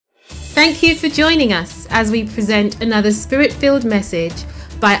Thank you for joining us as we present another spirit-filled message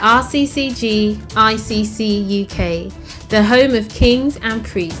by RCCG ICC UK, the home of kings and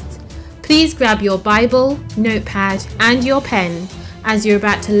priests. Please grab your Bible, notepad, and your pen as you're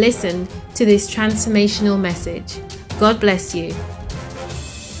about to listen to this transformational message. God bless you.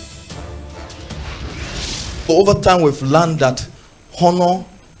 Over time, we've learned that honor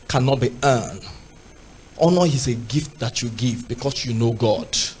cannot be earned. Honor is a gift that you give because you know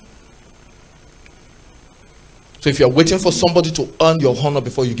God. So if you're waiting for somebody to earn your honor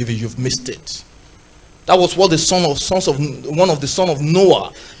before you give it, you've missed it. That was what one of the sons of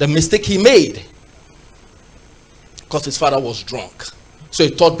Noah, the mistake he made. Because his father was drunk. So he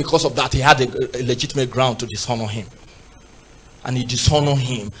thought because of that he had a legitimate ground to dishonor him. And he dishonored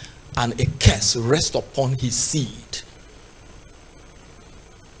him, and a curse rests upon his seed.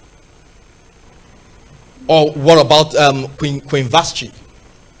 Or what about Queen Vashti?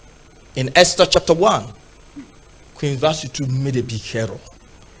 In Esther chapter 1. Queen Vashti too made a big error.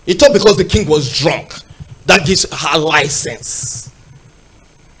 He thought because the king was drunk, that gives her license.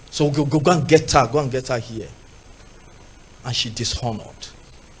 So go and get her here. And she dishonored.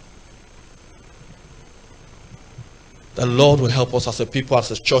 The Lord will help us as a people, as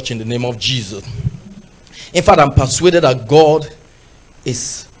a church, in the name of Jesus. In fact, I'm persuaded that God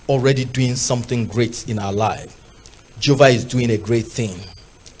is already doing something great in our life. Jehovah is doing a great thing.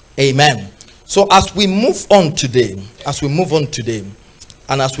 Amen. So as we move on today,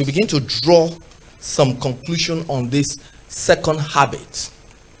 and as we begin to draw some conclusion on this second habit,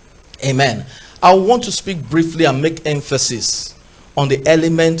 amen, I want to speak briefly and make emphasis on the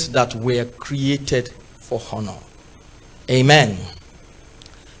element that we're created for honor. Amen.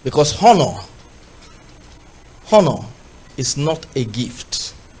 Because honor is not a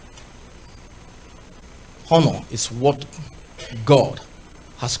gift. Honor is what God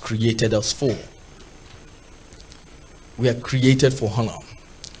has created us for. We are created for honor.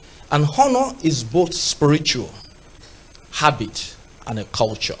 And honor is both spiritual, habit, and a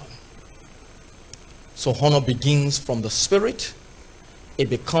culture. So honor begins from the spirit, it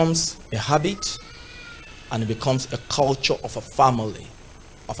becomes a habit, and it becomes a culture of a family,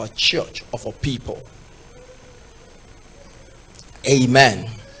 of a church, of a people. Amen.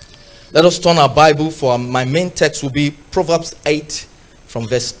 Let us turn our Bible, for my main text will be Proverbs 8 from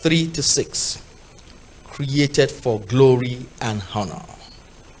verse 3 to 6. Created for glory and honor.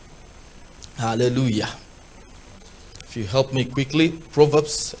 Hallelujah. If you help me quickly,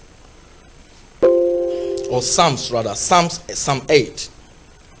 Proverbs, or Psalms rather, Psalm 8.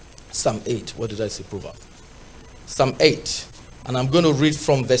 Psalm 8. What did I say? Proverbs. Psalm 8. And I'm going to read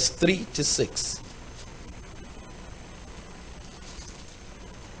from verse 3 to 6.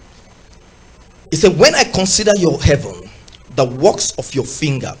 It said, when I consider your heaven, the works of your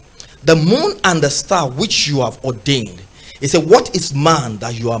finger, the moon and the star which you have ordained. It said, what is man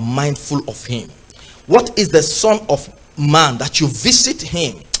that you are mindful of him? What is the son of man that you visit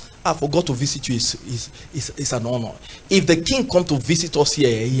him? I forgot to visit you is an honor. If the king come to visit us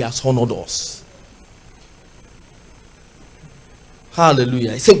here, he has honored us.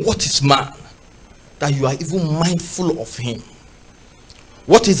 Hallelujah. He said, what is man that you are even mindful of him?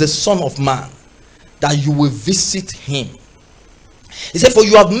 What is the son of man that you will visit him? He said, for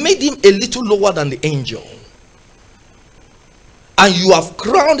you have made him a little lower than the angel, and you have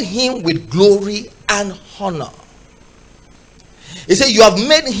crowned him with glory and honor. He said, you have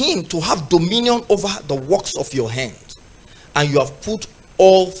made him to have dominion over the works of your hand, and you have put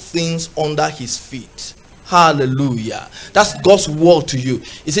all things under his feet. Hallelujah. That's God's word to you.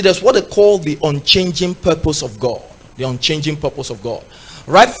 You see, that's what they call the unchanging purpose of God. The unchanging purpose of God.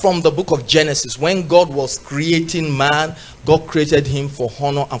 Right from the book of Genesis, when God was creating man, God created him for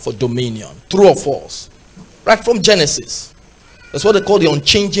honor and for dominion. True or false? Right from Genesis. That's what they call the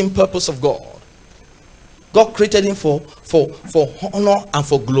unchanging purpose of God. God created him for honor and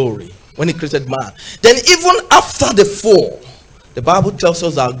for glory when he created man. Then even after the fall, the Bible tells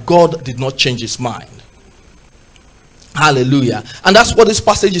us that God did not change his mind. Hallelujah. And that's what this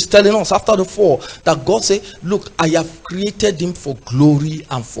passage is telling us. After the fall, that God said, look, I have created him for glory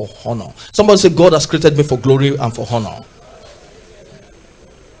and for honor. Somebody say, God has created me for glory and for honor.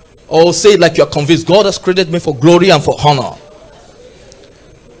 Or say it like you are convinced. God has created me for glory and for honor.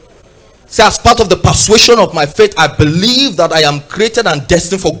 Say, as part of the persuasion of my faith, I believe that I am created and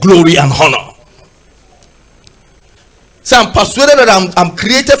destined for glory and honor. Say, I'm persuaded that I'm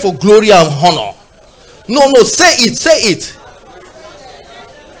created for glory and honor. No, say it.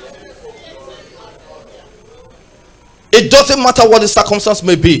 It doesn't matter what the circumstance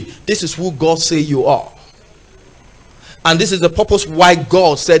may be. This is who God say you are. And this is the purpose why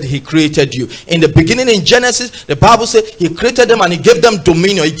God said he created you. In the beginning, in Genesis, the Bible said he created them and he gave them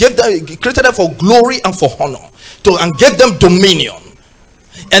dominion. He created them for glory and for honor, and gave them dominion.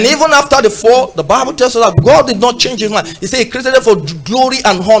 And even after the fall, the Bible tells us that God did not change his mind. He said he created them for glory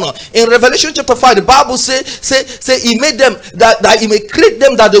and honor. In Revelation chapter 5, the Bible say he made them that he may create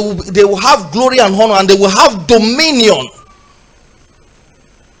them that they will have glory and honor, and they will have dominion.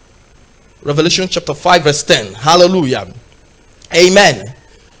 Revelation chapter 5 verse 10. Hallelujah. Amen.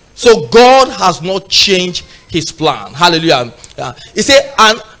 So God has not changed his plan. Hallelujah. He said,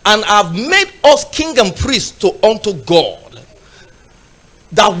 and I've made us king and priest unto God,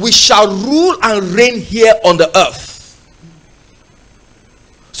 that we shall rule and reign here on the earth.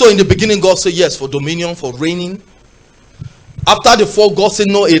 So in the beginning, God said yes for dominion, for reigning. After the fall, God said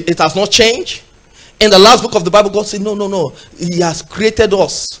no, it has not changed. In the last book of the Bible, God said no. He has created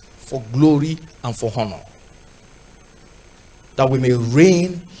us for glory and for honor, that we may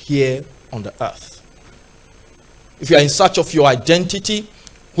reign here on the earth. If you are in search of your identity,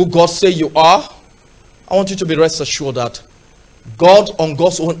 who God say you are, I want you to be rest assured that God, on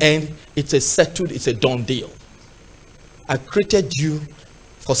God's own end, it's a done deal. I created you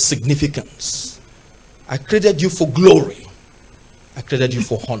for significance. I created you for glory. I created you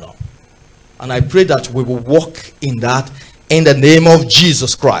for honor. And I pray that we will walk in that in the name of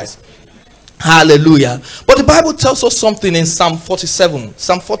Jesus Christ. Hallelujah. But the Bible tells us something in Psalm 47.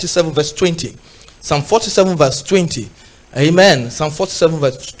 Psalm 47 verse 20. Psalm 47 verse 20. Amen. Psalm 47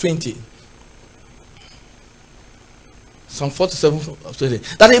 verse 20. Psalm 47 verse 20.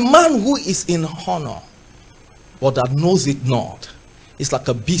 That a man who is in honor, but that knows it not, is like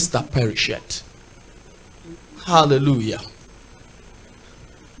a beast that perisheth. Hallelujah.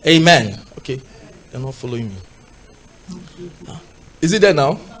 Amen. Okay. You're not following me. Is it there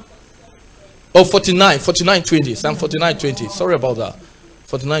now? Oh, 49:20. Psalm 49:20. Sorry about that.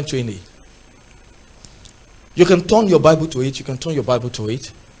 49:20. You can turn your Bible to it. You can turn your Bible to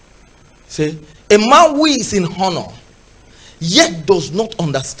it. Say, a man who is in honor, yet does not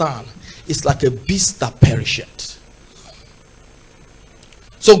understand, is like a beast that perisheth.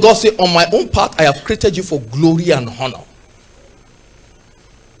 So God said, on my own part, I have created you for glory and honor.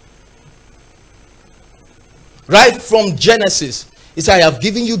 Right from Genesis, he said, I have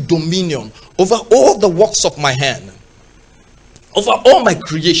given you dominion over all the works of my hand, over all my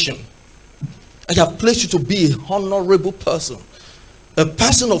creation. I have placed you to be a honorable person, a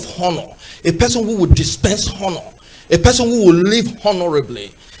person of honor, a person who will dispense honor, a person who will live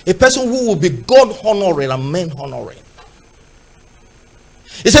honorably, a person who will be God honoring and men honoring.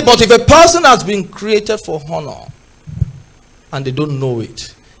 He said, but if a person has been created for honor and they don't know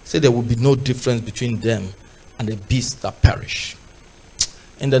it, he said there will be no difference between them and the beasts that perish.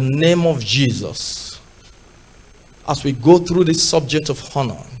 In the name of Jesus, as we go through this subject of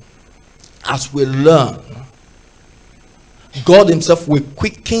honor, as we learn, God himself will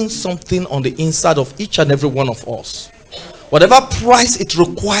quicken something on the inside of each and every one of us. Whatever price it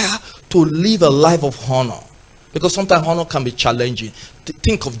requires to live a life of honor. Because sometimes honor can be challenging.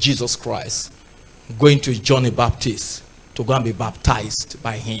 Think of Jesus Christ going to John the Baptist to go and be baptized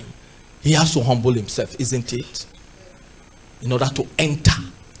by him. He has to humble himself, isn't it? In order to enter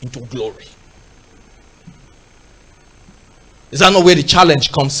into glory. Is that not where the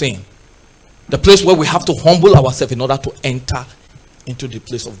challenge comes in? The place where we have to humble ourselves in order to enter into the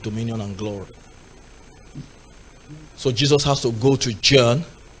place of dominion and glory. So Jesus has to go to John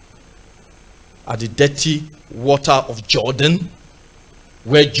at the dirty water of Jordan,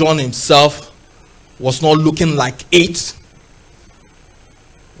 where John himself was not looking like it.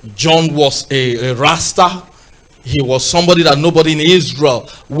 John was a Rasta. He was somebody that nobody in Israel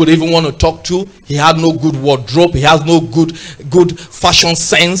would even want to talk to. He had no good wardrobe. He has no good fashion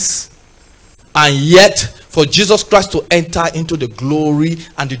sense. And yet, for Jesus Christ to enter into the glory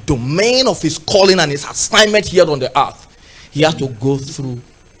and the domain of his calling and his assignment here on the earth, he had to go through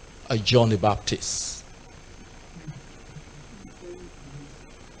a John the Baptist.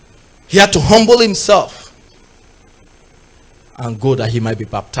 He had to humble himself and go that he might be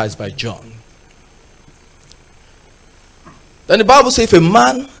baptized by John. Then the Bible says, if a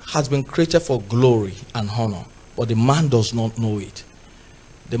man has been created for glory and honor, but the man does not know it,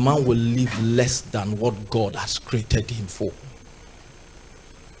 the man will live less than what God has created him for.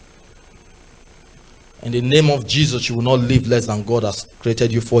 In the name of Jesus, you will not live less than God has created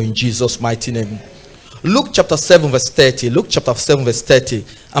you for, in Jesus' mighty name. Luke chapter 7 verse 30. Luke chapter 7 verse 30.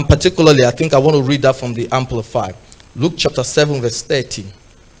 And particularly, I think I want to read that from the Amplified. Luke chapter 7 verse 30.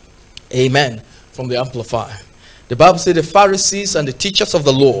 Amen. From the Amplified. The Bible says the Pharisees and the teachers of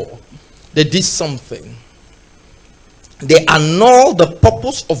the law, they did something. They annul the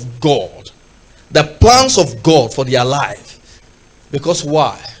purpose of God, the plans of God for their life. Because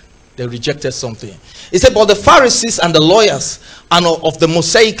why? They rejected something. He said, but the Pharisees and the lawyers and of the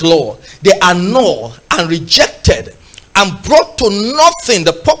Mosaic law, they annulled and rejected and brought to nothing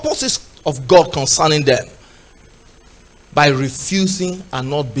the purposes of God concerning them by refusing and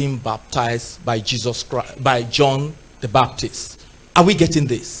not being baptized by Jesus Christ, by John the Baptist. Are we getting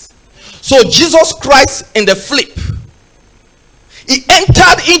this? So Jesus Christ in the flip, he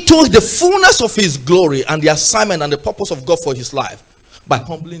entered into the fullness of his glory and the assignment and the purpose of God for his life by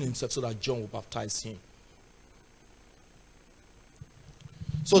humbling himself so that John will baptize him.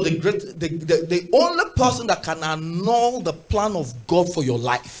 So the only person that can annul the plan of God for your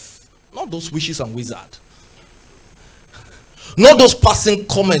life, not those wishes and wizards, not those passing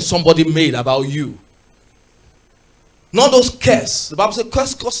comments somebody made about you, not those curses. The Bible says,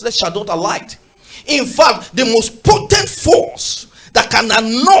 curse causeless shall not alight. In fact, the most potent force that can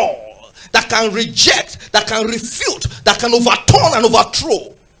annul, that can reject, that can refute, that can overturn and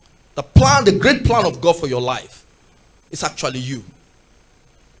overthrow the plan, the great plan of God for your life, is actually you.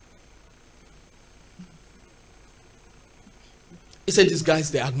 He said these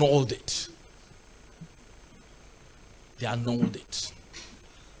guys, they annulled it. They annulled it.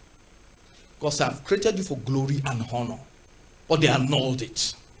 Because I've created you for glory and honor. But they annulled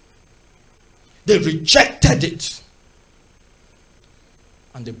it. They rejected it.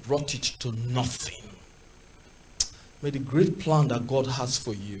 And they brought it to nothing. May the great plan that God has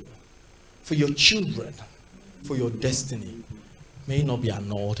for you, for your children, for your destiny, may it not be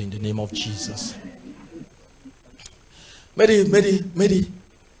annulled in the name of Jesus.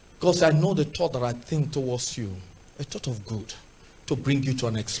 Because I know the thought that I think towards you, a thought of good, to bring you to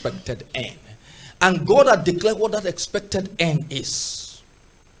an expected end. And God had declared what that expected end is.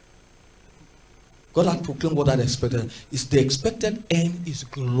 God had proclaimed what that expected is. The expected end is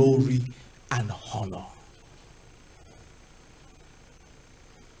glory and honor.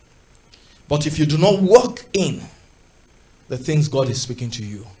 But if you do not walk in the things God is speaking to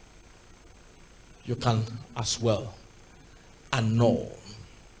you, you can as well annul,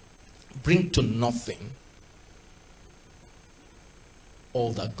 bring to nothing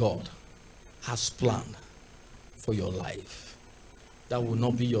all that God has planned for your life. That will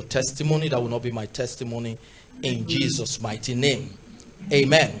not be your testimony. That will not be my testimony, in Jesus' mighty name.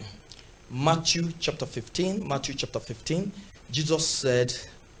 Amen. Matthew chapter 15. Jesus said,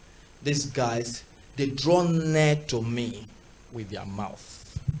 these guys, they draw near to me with their mouth,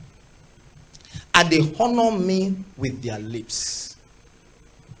 and they honor me with their lips,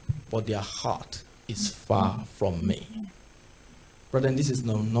 but their heart is far from me. Brethren, this is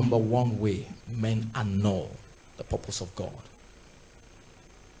the number one way men annul the purpose of God,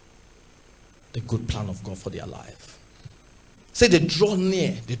 the good plan of God for their life. Say they draw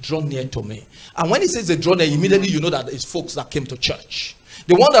near to me. And when he says they draw near, immediately you know that it's folks that came to church.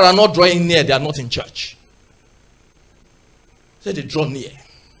 The ones that are not drawing near, they are not in church. Say they draw near.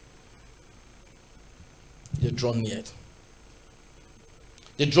 They draw near.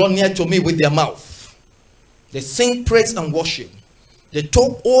 They draw near to me with their mouth. They sing praise and worship. They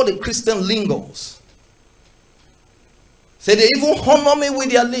talk all the Christian lingos. Say they even honor me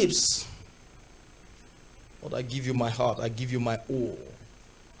with their lips. But I give you my heart. I give you my all.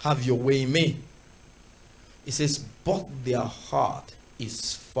 Have your way in me. It says, but their heart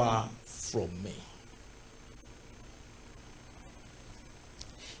is far from me.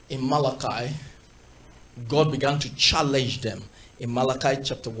 In Malachi, God began to challenge them. In Malachi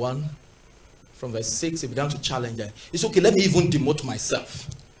chapter 1, from verse 6, he began to challenge them. It's okay, let me even demote myself.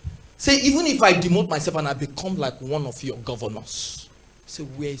 Say, even if I demote myself and I become like one of your governors, say,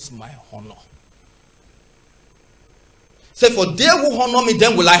 where is my honor? Say, for they who honor me,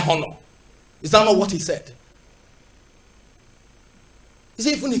 then will I honor. Is that not what he said? He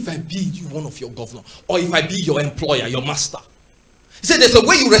said, even if I be one of your governors, or if I be your employer, your master. He said, there's a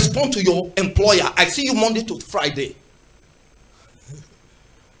way you respond to your employer. I see you Monday to Friday.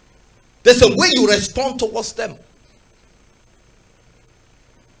 There's a way you respond towards them.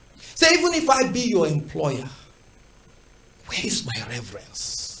 Say, even if I be your employer, where is my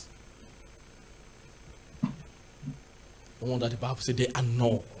reverence? The one that the Bible said they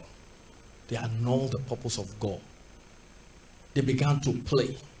annul the purpose of God. They began to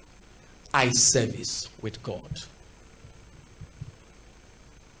play eye service with God.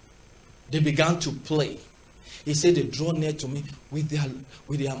 They began to play. He said they draw near to me with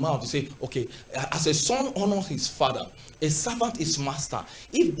their mouth. He said, okay, as a son honors his father, a servant his master.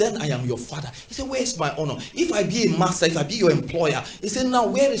 If then I am your father, he said, where is my honor? If I be a master, if I be your employer, he said, now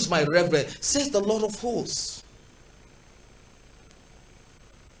where is my reverence? Says the Lord of hosts.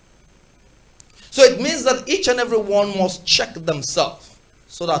 So it means that each and every one must check themselves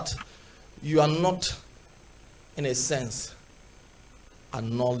so that you are not, in a sense,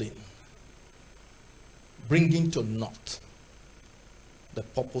 annulling, bringing to naught the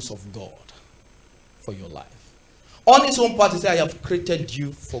purpose of God for your life. On his own part, he said, I have created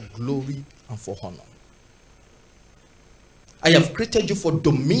you for glory and for honor. I have created you for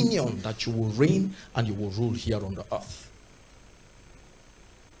dominion, that you will reign and you will rule here on the earth.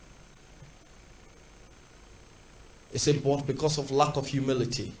 He said, but because of lack of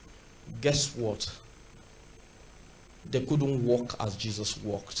humility, guess what? They couldn't walk as Jesus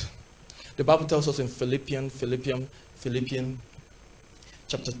walked. The Bible tells us in Philippians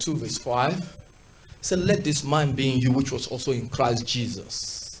chapter 2 verse 5, it said, let this mind be in you which was also in Christ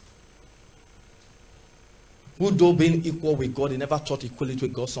Jesus, who though being equal with God, he never thought equality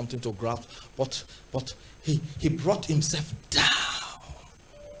with God something to grasp, but he brought himself down.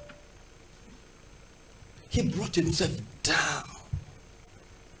 He brought himself down.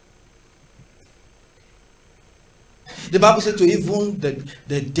 The Bible said to even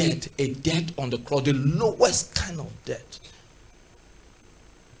the dead, a death on the cross, the lowest kind of death,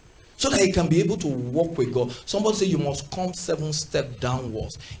 so that he can be able to walk with God. Somebody say you must come 7 steps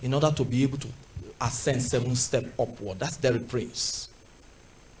downwards in order to be able to ascend 7 steps upward. That's their praise.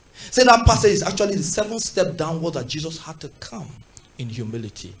 So that passage is actually the 7 step downward that Jesus had to come in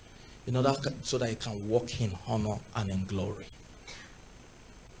humility in order so that he can walk in honor and in glory.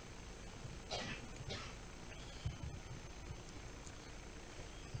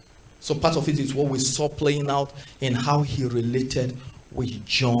 So part of it is what we saw playing out in how he related with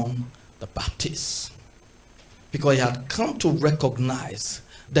John the Baptist, because he had come to recognize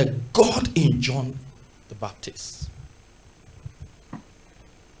the God in John the Baptist.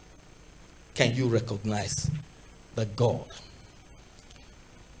 Can you recognize the God?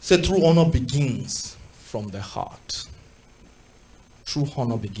 So true honor begins from the heart. True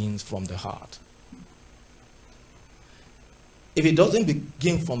honor begins from the heart. If it doesn't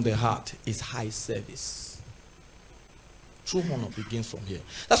begin from the heart, it's high service. True honor begins from here.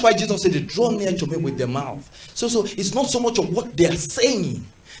 That's why Jesus said, they draw near to me with their mouth. So it's not so much of what they are saying.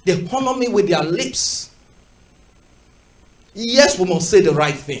 They honor me with their lips. Yes, we must say the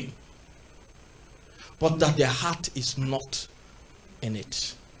right thing, but that their heart is not in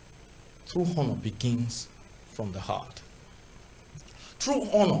it. True honor begins from the heart. True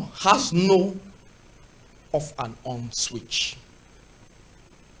honor has no off and on switch.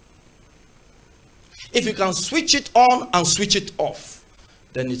 If you can switch it on and switch it off,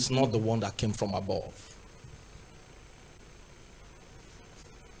 then it's not the one that came from above.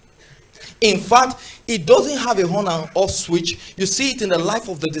 In fact, it doesn't have a on and off switch. You see it in the life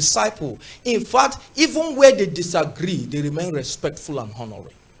of the disciple. In fact, even where they disagree, they remain respectful and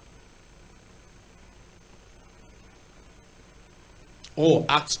honoring. Oh,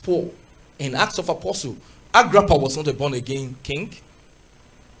 Acts Paul. In Acts of Apostle, Agrippa was not a born-again king.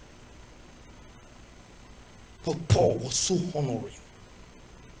 But Paul was so honoring.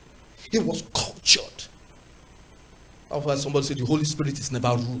 He was cultured. That's why somebody said the Holy Spirit is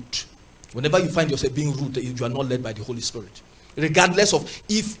never rude. Whenever you find yourself being rude, you are not led by the Holy Spirit. Regardless of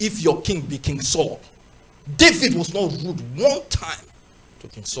if your king be King Saul. David was not rude one time to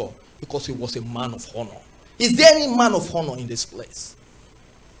King Saul because he was a man of honor. Is there any man of honor in this place?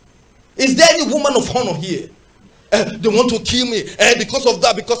 Is there any woman of honor here? They want to kill me because of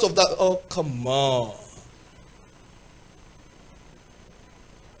that, because of that. Oh, come on.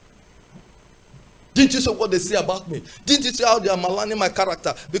 Didn't you see what they say about me? Didn't you see how they are maligning my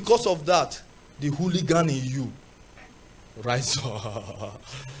character? Because of that, the hooligan in you rise up.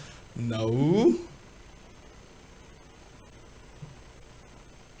 No.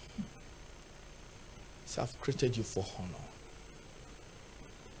 So I've created you for honor.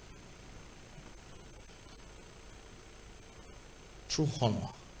 True honor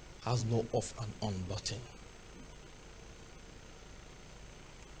has no off and on button.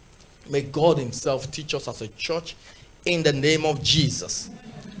 May God himself teach us as a church in the name of Jesus.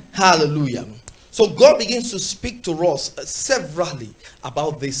 Hallelujah. So God begins to speak to us severally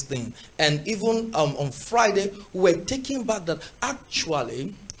about this thing. And even on Friday, we were taking back that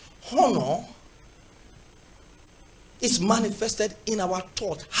actually honor is manifested in our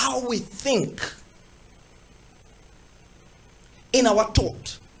thought, how we think. In our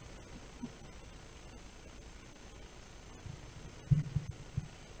thought.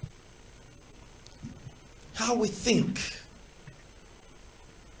 How we think.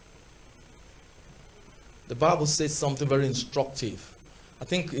 The Bible says something very instructive. I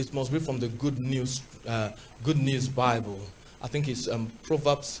think it must be from the Good News Bible. I think it's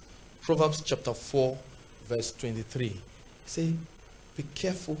Proverbs Proverbs chapter 4, verse 23. Say, be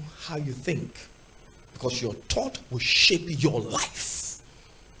careful how you think, because your thought will shape your life.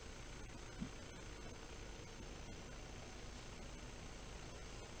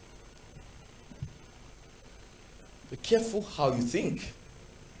 Be careful how you think.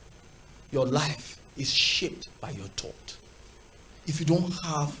 Your life is shaped by your thought. If you don't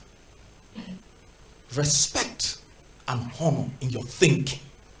have respect and honor in your thinking,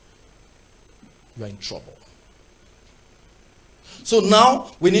 you are in trouble. So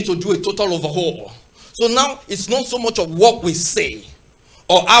now we need to do a total overhaul. So now it's not so much of what we say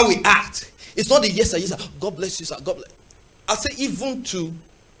or how we act. It's not the yes sir, yes sir. God bless you, sir. God bless. I say even to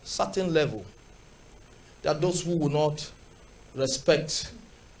certain level, there are those who will not respect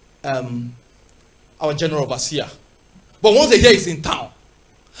our general overseer. But once they hear he's in town,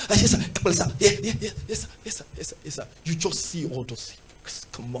 yes sir, yes sir, yeah, yes sir, yes sir, yes sir, yes sir. You just see all those things.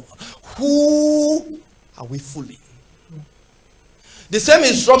 Come on. Who are we fooling? The same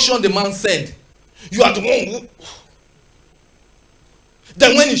instruction the man said, you are the one who.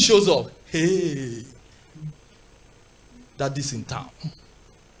 Then when he shows up, hey, that is in town.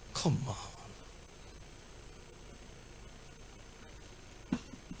 Come on.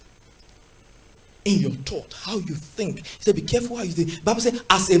 In your thought, how you think. He said, be careful how you think. The Bible says,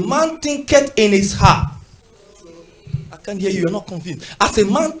 as a man thinketh in his heart. I can't hear you, you're not confused. As a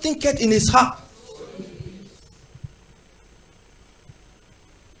man thinketh in his heart.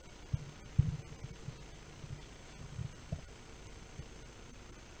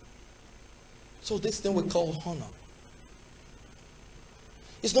 So this thing we call honor.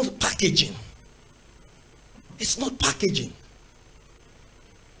 It's not packaging. It's not packaging.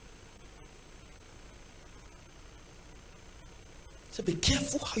 So be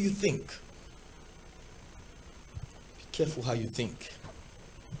careful how you think. Be careful how you think.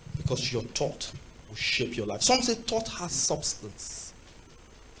 Because your thought will shape your life. Some say thought has substance.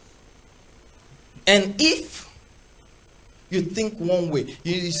 And if you think one way,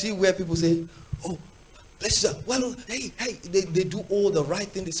 you see where people say, oh, bless you, well, hey, they do all the right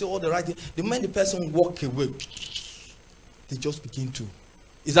thing, they say all the right thing. The moment the person walk away, they just begin to.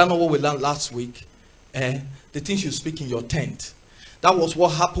 Is that not what we learned last week? The things you speak in your tent. That was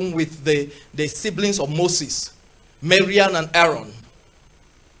what happened with the siblings of Moses, Miriam and Aaron.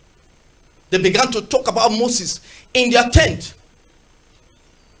 They began to talk about Moses in their tent,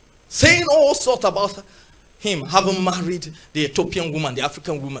 saying all sorts about him having married the Ethiopian woman, the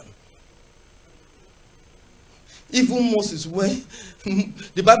African woman. Even Moses, when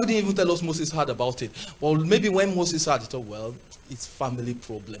the Bible didn't even tell us Moses heard about it. Well, maybe when Moses heard it, thought, well, it's family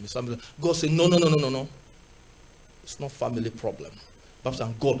problem. It's family. God said, no. It's not family problem.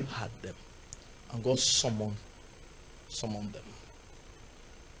 And God had them. And God summoned them.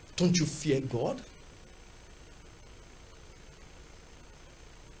 Don't you fear God?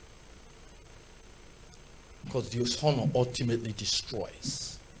 Because dishonor ultimately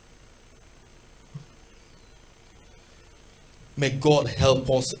destroys. May God help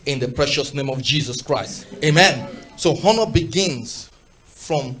us in the precious name of Jesus Christ. Amen. So honor begins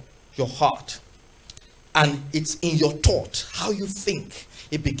from your heart. And it's in your thought, how you think.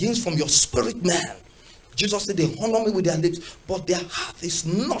 It begins from your spirit man. Jesus said, they honor me with their lips, but their heart is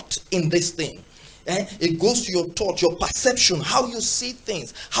not in this thing. It goes to your thought, your perception, how you see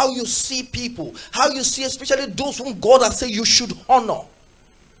things, how you see people, how you see especially those whom God has said you should honor.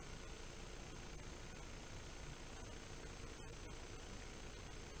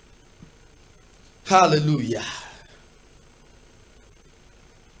 Hallelujah.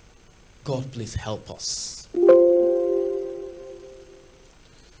 God, please help us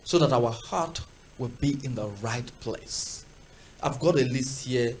so that our heart will be in the right place. I've got a list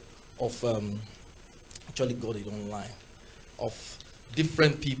here of, actually got it online, of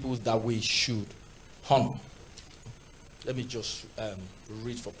different people that we should honor. Let me just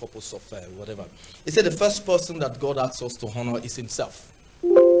read for purpose of whatever. It said the first person that God asks us to honor is himself.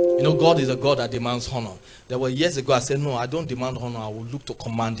 You know, God is a God that demands honor. There were years ago I said, no, I don't demand honor. I will look to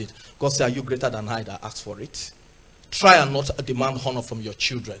command it. God said, are you greater than I that ask for it? Try and not demand honor from your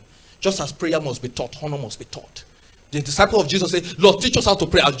children. Just as prayer must be taught, honor must be taught. The disciple of Jesus said, Lord, teach us how to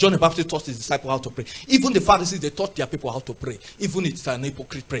pray. As John the Baptist taught his disciple how to pray. Even the Pharisees, they taught their people how to pray. Even it's an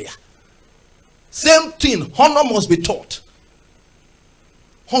hypocrite prayer. Same thing, honor must be taught.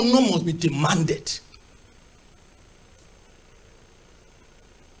 Honor must be demanded.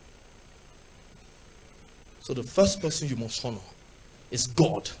 So the first person you must honor is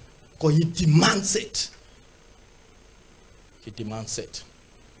God. Because he demands it. He demands it.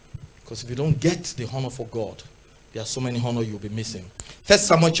 Because if you don't get the honor for God, There are so many honor you'll be missing. 1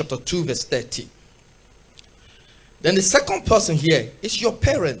 Samuel chapter 2 verse 30. Then the second person here is your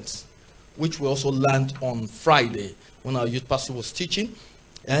parents, which we also learned on Friday when our youth pastor was teaching.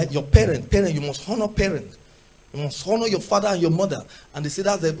 Your parent, you must honor parents. You must honor your father and your mother. And they say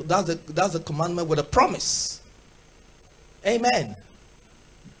that's the commandment with a promise. Amen.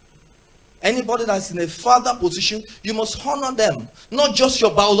 Anybody that's in a father position, you must honor them. Not just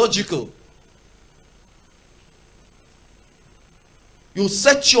your biological. You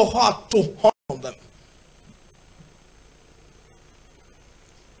set your heart to honor them.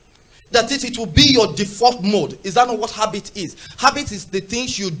 That is, it will be your default mode. Is that not what habit is? Habit is the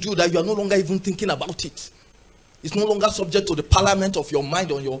things you do that you are no longer even thinking about it. It's no longer subject to the parliament of your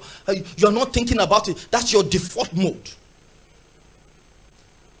mind or you are not thinking about it. That's your default mode.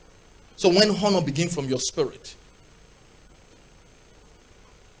 So when honor begins from your spirit,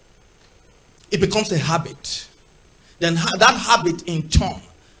 it becomes a habit. Then that habit in turn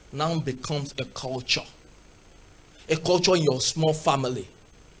now becomes a culture. A culture in your small family.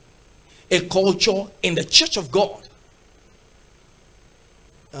 A culture in the church of God.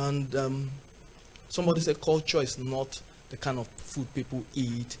 And somebody said culture is not the kind of food people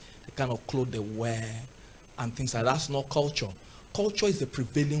eat, the kind of clothes they wear, and things like that. That's not culture. Culture is the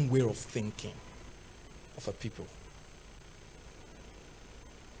prevailing way of thinking of a people.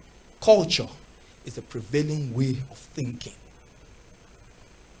 Culture is the prevailing way of thinking.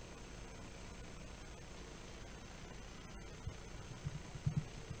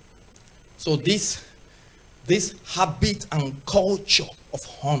 So this habit and culture of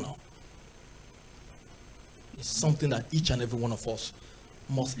honor is something that each and every one of us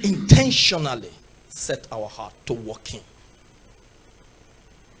must intentionally set our heart to work in.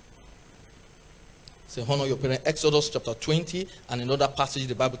 Say, honor your parent. Exodus chapter 20 and another passage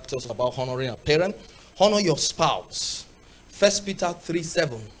the Bible tells about honoring a parent. Honor your spouse. 1 Peter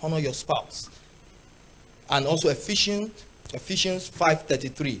 3:7. Honor your spouse. And also Ephesians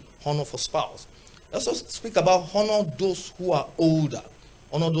 5:33. Honor for spouse. Let's also speak about honor those who are older.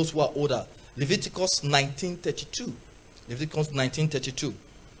 Honor those who are older. Leviticus 19:32. Leviticus 19:32.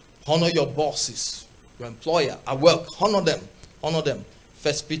 Honor your bosses, your employer at work. Honor them. Honor them.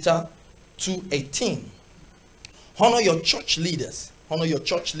 1 Peter 2:18. Honor your church leaders. Honor your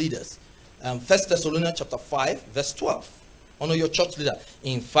church leaders. 1 Thessalonians chapter 5 verse 12. Honor your church leader.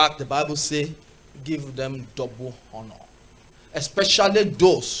 In fact, the Bible says, give them double honor. Especially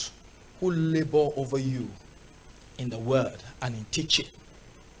those who labor over you in the word and in teaching.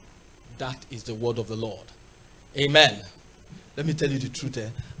 That is the word of the Lord. Amen. Let me tell you the truth.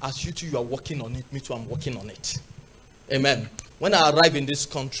 As you two, you are working on it. Me too, I'm working on it. Amen. When I arrived in this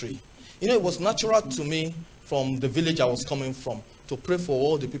country, it was natural to me from the village I was coming from to pray for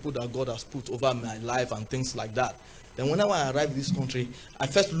all the people that God has put over my life and things like that. Then whenever I arrive in this country, I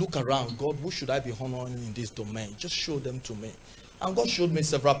first look around. God, who should I be honoring in this domain? Just show them to me. And God showed me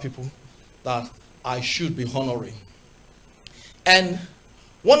several people that I should be honoring. And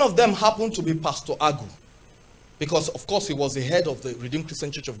one of them happened to be Pastor Agu. Because, of course, he was the head of the Redeemed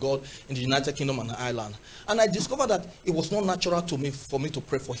Christian Church of God in the United Kingdom and Ireland. And I discovered that it was not natural to me for me to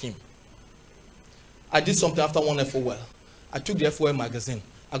pray for him. I did something after one FOL. I took the FOL magazine.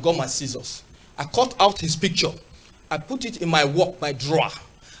 I got my scissors. I cut out his picture. I put it in my drawer.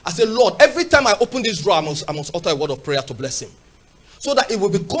 I said, Lord, every time I open this drawer, I must utter a word of prayer to bless him. So that it will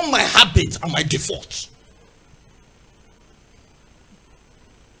become my habit and my default.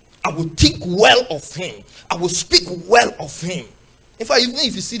 I will think well of him. I will speak well of him. In fact, even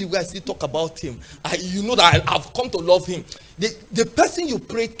if you see the way I still talk about him, you know that I've come to love him. The person you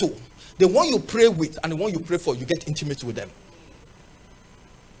pray to, the one you pray with and the one you pray for, you get intimate with them.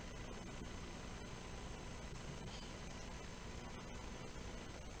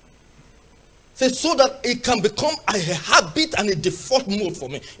 So that it can become a habit and a default mode for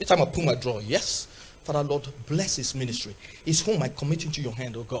me. Each time I pull my drawer, yes, Father, Lord, bless his ministry. His home I commit into your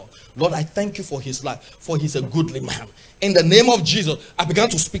hand, oh God. Lord, I thank you for his life, for he's a goodly man. In the name of Jesus, I began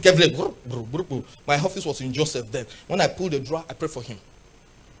to speak every day. My office was in Joseph then. When I pulled the drawer, I pray for him.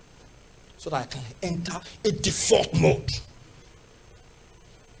 So that I can enter a default mode.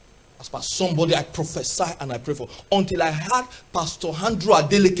 As per somebody I prophesy and I pray for. Until I heard Pastor Andrew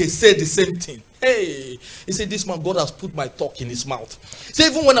Adeleke say the same thing. Hey, he said, this man, God has put my talk in his mouth. So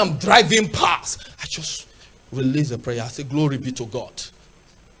even when I'm driving past, I just release a prayer. I say, glory be to God.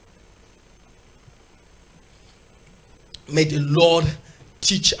 May the Lord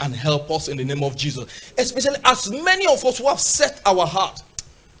teach and help us in the name of Jesus. Especially as many of us who have set our heart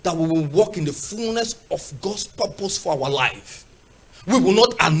that we will walk in the fullness of God's purpose for our life. We will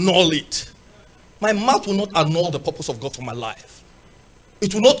not annul it. My mouth will not annul the purpose of God for my life.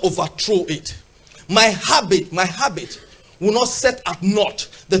 It will not overthrow it. My habit will not set at naught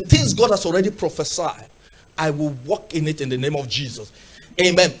the things God has already prophesied. I will walk in it in the name of Jesus.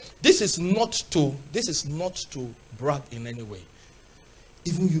 Amen. This is not to brag in any way.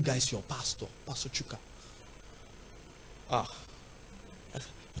 Even you guys, your pastor, Pastor Chuka. I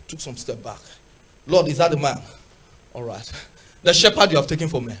took some step back. Lord, is that the man? All right. The shepherd you have taken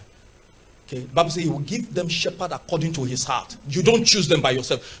for me. Okay. Bible says he will give them shepherd according to his heart. You don't choose them by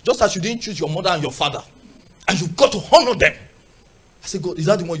yourself. Just as you didn't choose your mother and your father. And you've got to honor them. I said, God, is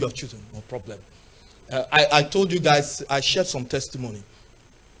that the one you have chosen? No problem. I told you guys, I shared some testimony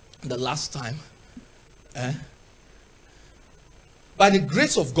the last time. By the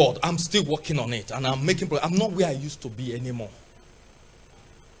grace of God, I'm still working on it. And I'm making progress. I'm not where I used to be anymore.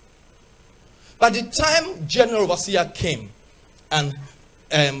 By the time General Overseer came and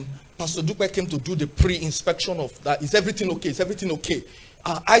Pastor Dupe came to do the pre-inspection of that, is everything okay? Is everything okay?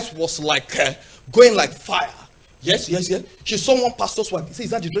 Our eyes was like going like fire. Yes. She saw one pastor's wife. He said,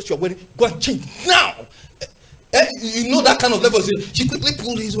 is that the dress you're wearing? Go and change now. You know that kind of level. She quickly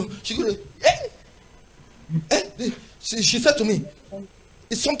pulled his one. She said to me,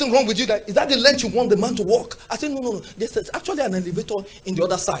 is something wrong with you guys? Is that the length you want the man to walk? I said, no. There's actually an elevator in the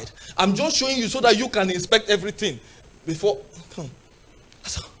other side. I'm just showing you so that you can inspect everything before.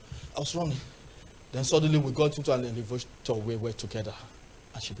 I was running. Then suddenly we got into an elevator. We were together.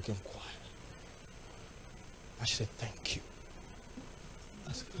 And she became quiet. And she said, thank you.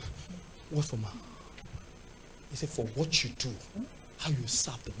 I said, what for, man? He said, for what you do, how you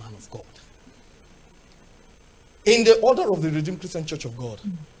serve the man of God. In the order of the Redeemed Christian Church of God,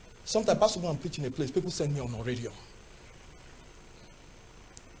 sometimes Pastor go and preach in a place, people send me on a radio.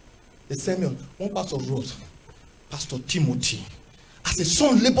 They send me on, one pastor wrote, Pastor Timothy, as a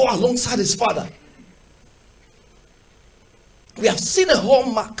son labor alongside his father. We have seen a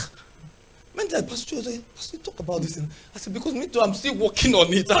hallmark. Mentally, Pastor say, Pastor, talk about this. I said, because me too, I'm still working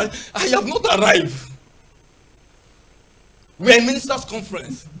on it. I have not arrived. We're in ministers'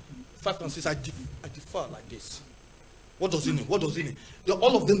 conference. 5 and 6, I defer like this. What does he need? What does he need?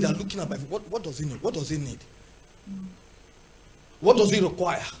 All of them, they are looking at my what does he need? What does he need? What does he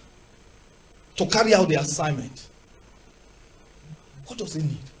require to carry out the assignment? What does he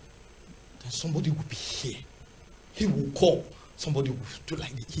need? Then somebody will be here. He will call. Somebody will do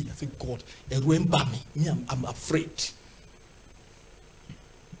like the I say, God, remember me. I'm afraid.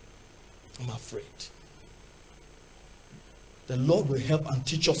 I'm afraid. The Lord will help and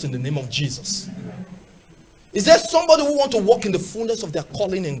teach us in the name of Jesus. Is there somebody who wants to walk in the fullness of their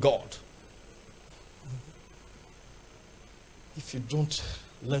calling in God? If you don't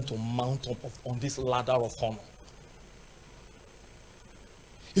learn to mount up on this ladder of honor,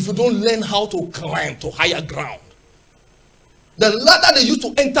 if you don't learn how to climb to higher ground, the ladder they use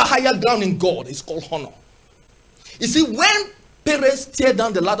to enter higher ground in God is called honor. You see, when parents tear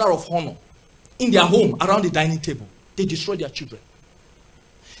down the ladder of honor in their home around the dining table, they destroy their children.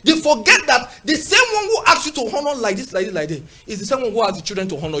 They forget that the same one who asks you to honor like this is the same one who asks the children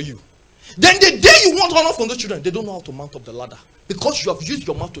to honor you. Then the day you want honor from the children, they don't know how to mount up the ladder because you have used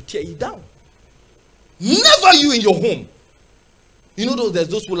your mouth to tear it down. Never you in your home. You know, there's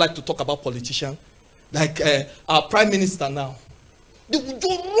those who like to talk about politicians, like our prime minister now. They will just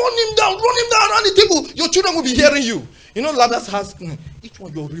run him down around the table. Your children will be hearing you. You know, ladders has each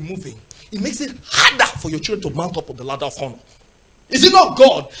one you're removing. It makes it harder for your children to mount up on the ladder of honor. Is it not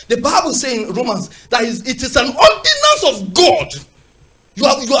God? The Bible says in Romans that it is an ordinance of God. You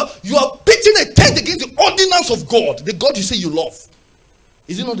are pitching a tent against the ordinance of God, the God you say you love.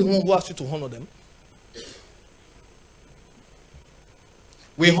 Is it not the one who asked you to honor them?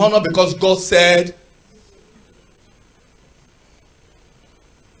 We honor because God said,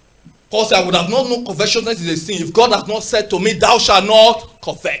 Paul said, I would have not known covetousness is a sin if God has not said to me, thou shalt not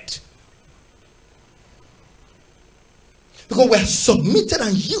covet. Because we are submitted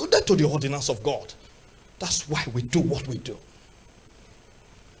and yielded to the ordinance of God. That's why we do what we do.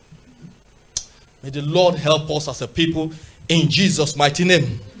 May the Lord help us as a people in Jesus' mighty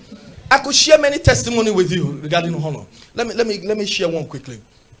name. I could share many testimonies with you regarding honor. Let me share one quickly.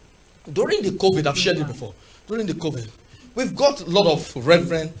 During the COVID, I've shared it before. During the COVID, we've got a lot of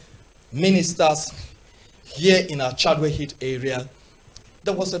reverend ministers here in our Chadwell Heat area.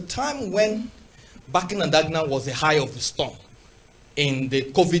 There was a time when Bakin and Dagenham was the high of the storm in the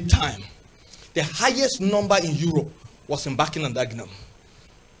COVID time. The highest number in Europe was in Bakin and Dagenham.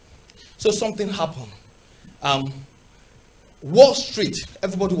 So something happened. Wall Street,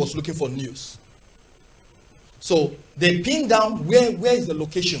 everybody was looking for news. So they pinned down where is the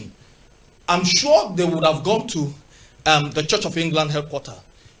location. I'm sure they would have gone to the Church of England headquarters.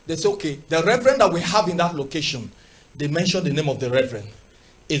 They say, okay, the reverend that we have in that location, they mentioned the name of the reverend,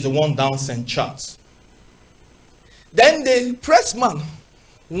 is the one down St. Charles. Then the pressman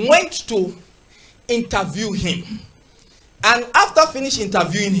went to interview him. And after finishing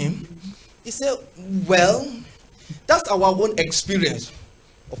interviewing him, he said, well, that's our own experience.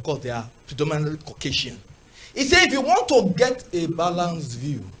 Of course, they are predominantly Caucasian. He said, if you want to get a balanced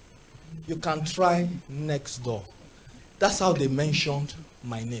view, you can try next door. That's how they mentioned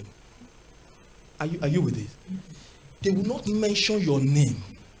my name. Are you with it? They will not mention your name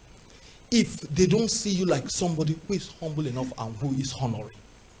if they don't see you like somebody who is humble enough and who is honoring.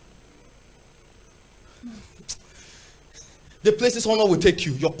 The places honor will take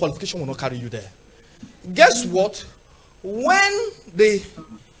you, your qualification will not carry you there. Guess what? When they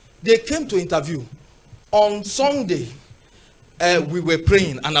came to interview on Sunday, we were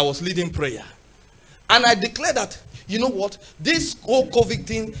praying and I was leading prayer. And I declared that, you know what, this whole COVID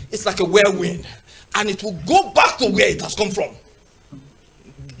thing is like a whirlwind, and it will go back to where it has come from.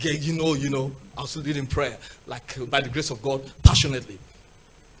 You know, I was leading prayer, like by the grace of God, passionately.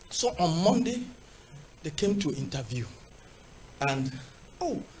 So on Monday, they came to interview. And,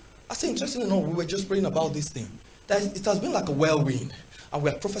 I say, interesting enough, we were just praying about this thing. That it has been like a whirlwind. And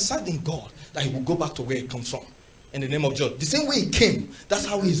we are prophesying in God that it will go back to where it comes from. In the name of God. The same way it came, that's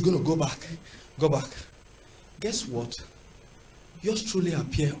how he's going to go back. Go back. Guess what? Yours truly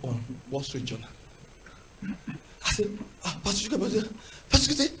appear on Wall Street Journal. I said, Pastor,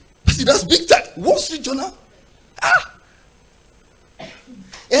 that's big time. Wall Street Journal?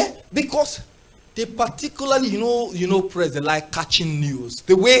 Because they particularly, you know, press, they like catching news.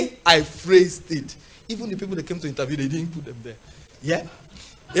 The way I phrased it, even the people that came to interview, they didn't put them there. Yeah.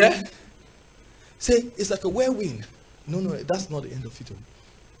 Say, it's like a whirlwind. No, that's not the end of it.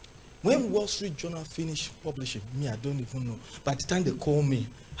 When Wall Street Journal finished publishing, I don't even know. By the time they call me,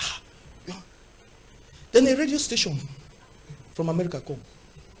 then a radio station from America called.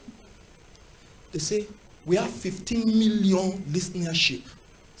 They say, we have 15 million listenership.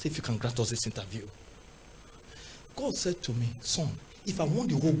 Say, if you can grant us this interview. God said to me, son, if I want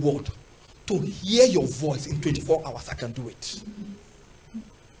the whole world to hear your voice in 24 hours, I can do it.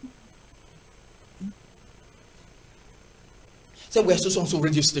 Say, we're so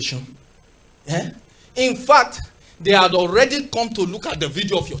radio station. In fact, they had already come to look at the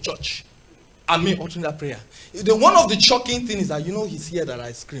video of your church. And me uttering that prayer. One of the shocking things is that, he's here that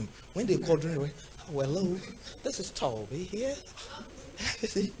I scream. When they called me, hello, this is Tobi here. You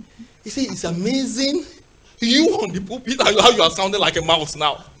see, it's amazing. You on the pulpit, how you are sounding like a mouse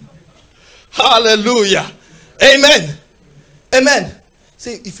now. Hallelujah. Amen. Amen.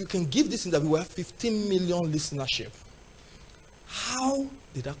 Say, if you can give this interview, we have 15 million listenership. How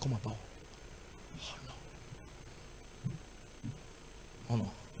did that come about? Oh no.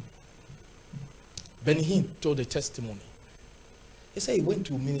 Benny Hinn told a testimony. He said he went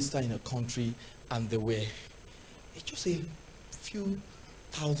to minister in a country and there were just a few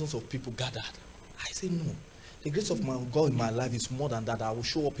thousands of people gathered. I said, no. The grace of my God in my life is more than that. I will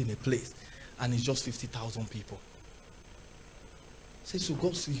show up in a place and it's just 50,000 people. He said,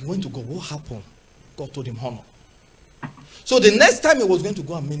 so he went to God. What happened? God told him, honor. So the next time he was going to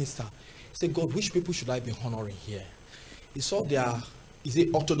go and minister, he said, God, which people should I be honoring here? He saw their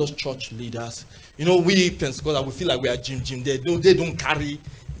Orthodox church leaders. We Pentecostals, we feel like we are Jim. They don't carry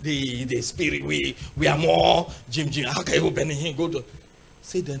the spirit. We are more Jim. How can you Benny Hinn go to?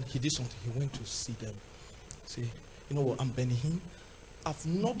 Say then he did something. He went to see them. Say, you know what? I'm Benny Hinn. I've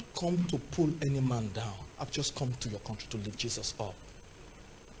not come to pull any man down. I've just come to your country to lift Jesus up.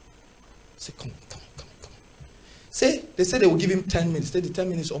 Say, come. Say, they said they will give him 10 minutes. Say the 10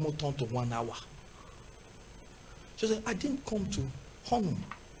 minutes almost turned to 1 hour. She said, I didn't come to honor.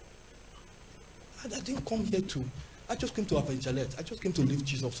 I didn't come here I just came to evangelize. I just came to lift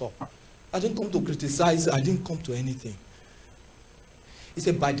Jesus up. I didn't come to criticize. I didn't come to anything. He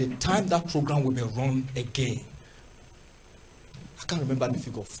said, by the time that program will be run again, I can't remember the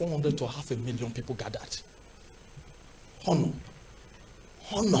figure, 400 to 500,000 people gathered. Honor.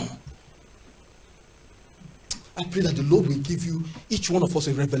 I pray that the Lord will give you, each one of us,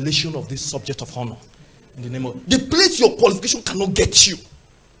 a revelation of this subject of honor. In the name of the place your qualification cannot get you.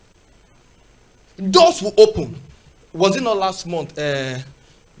 Doors will open. Was it not last month?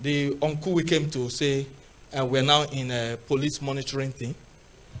 The uncle we came to say we're now in a police monitoring thing.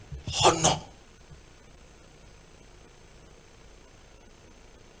 Honor.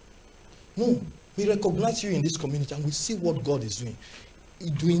 No, we recognize you in this community and we see what God is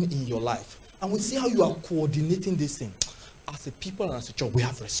doing in your life. And we see how you are coordinating this thing. As a people and as a church, we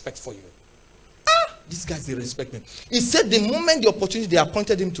have respect for you. these guys, they respect me. He said the moment the opportunity, they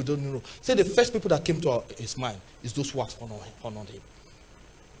appointed him to the new role. He said the first people that came to his mind is those who have honored him.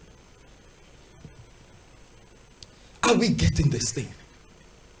 Are we getting this thing?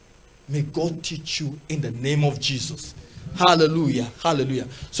 May God teach you in the name of Jesus. Hallelujah. Hallelujah.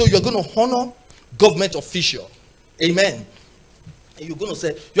 So you're going to honor government official. Amen. And you're going to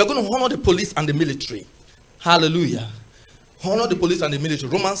say, you're going to honor the police and the military. Hallelujah. Honor the police and the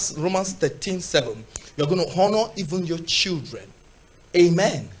military. Romans 13:7. You're going to honor even your children.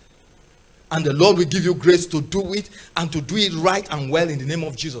 Amen. And the Lord will give you grace to do it and to do it right and well in the name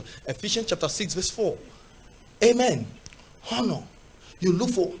of Jesus. Ephesians chapter 6 verse 4. Amen. Honor. You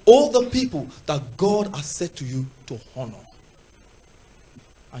look for all the people that God has said to you to honor.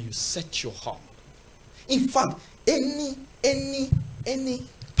 And you set your heart. In fact, any,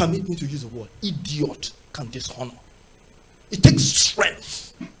 permit me to use the word, idiot can dishonor. It takes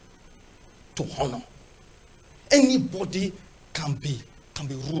strength to honor. Anybody can be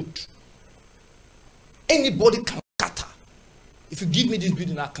rude. Anybody can scatter. If you give me this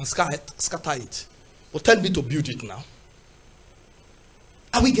building, I can scatter it. But tell me to build it now.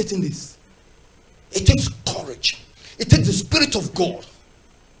 Are we getting this? It takes courage. It takes the Spirit of God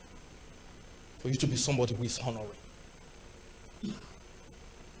for you to be somebody who is honoring.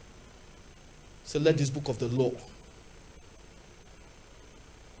 So let this book of the law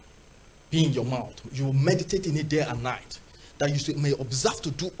be in your mouth. You will meditate in it day and night, that you may observe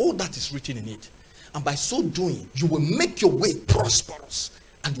to do all that is written in it. And by so doing, you will make your way prosperous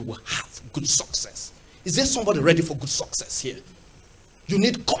and you will have good success. Is there somebody ready for good success here? You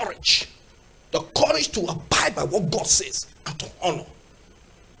need courage. The courage to abide by what God says and to honor.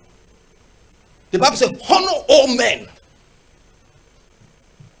 The Bible says, honor all men.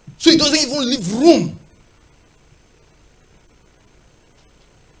 So it doesn't even leave room.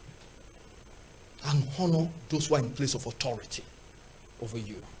 And honor those who are in place of authority over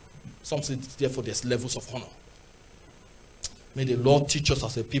you. Some say, therefore, there's levels of honor. May the Lord teach us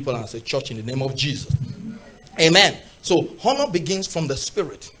as a people and as a church in the name of Jesus. Amen. So honor begins from the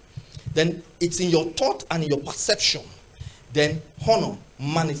spirit. Then it's in your thought and in your perception. Then honor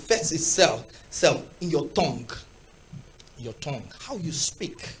manifests itself in your tongue. In your tongue. How you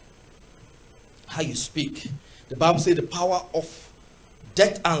speak. How you speak. The Bible says the power of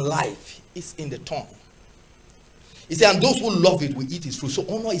death and life is in the tongue. It says, and those who love it will eat its fruit. So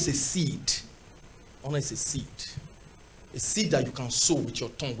honor is a seed. Honor is a seed. A seed that you can sow with your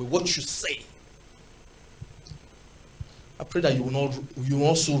tongue, with what you say. I pray that you will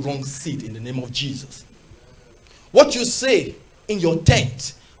not sow wrong seed in the name of Jesus. What you say in your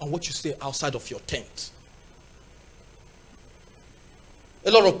tent and what you say outside of your tent.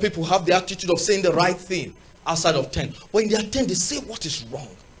 A lot of people have the attitude of saying the right thing outside of tent. But in their tent, they say what is wrong.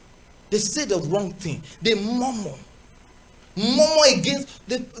 They say the wrong thing. They murmur. Murmur against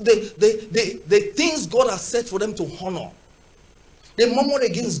the things God has said for them to honor. They murmur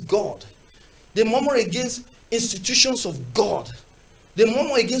against God. They murmur against institutions of God. They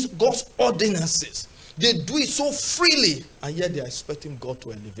murmur against God's ordinances. They do it so freely, and yet they are expecting God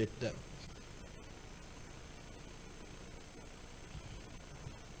to elevate them.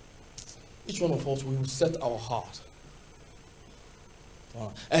 Each one of us, we will set our heart.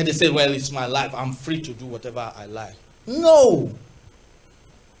 And they say, well, it's my life. I'm free to do whatever I like. No.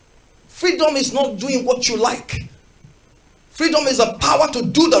 Freedom is not doing what you like. Freedom is a power to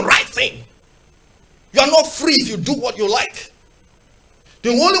do the right thing. You are not free if you do what you like. The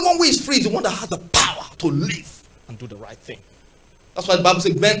only one who is free is the one that has the power to live and do the right thing. That's why the Bible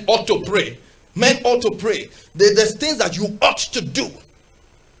says men ought to pray. Men ought to pray. There's things that you ought to do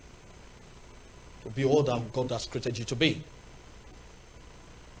to be all that God has created you to be.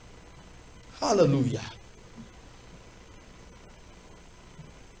 Hallelujah.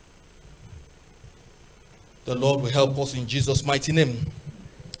 The Lord will help us in Jesus' mighty name.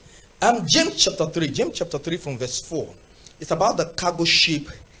 James chapter 3 from verse 4. It's about the cargo ship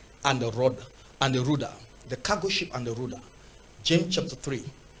and the rudder. The cargo ship and the rudder. James chapter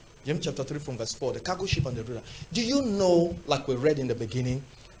 3 from verse 4. The cargo ship and the rudder. Do you know, like we read in the beginning,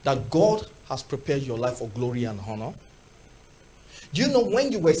 that God has prepared your life for glory and honor? Do you know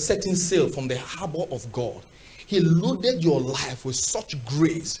when you were setting sail from the harbor of God, He loaded your life with such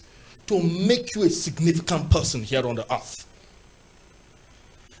grace to make you a significant person here on the earth?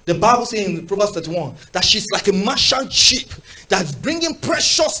 The Bible says in Proverbs 31 that she's like a merchant ship that's bringing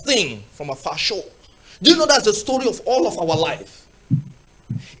precious things from a far shore. Do you know that's the story of all of our life?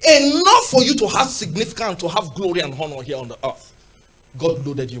 Enough for you to have significance, to have glory and honor here on the earth. God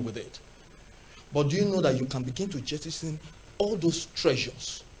loaded you with it. But do you know that you can begin to jettison all those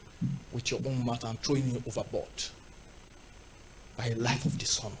treasures with your own mouth and throwing you overboard by a life of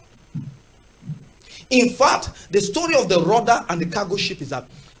dishonor. In fact, the story of the rudder and the cargo ship is that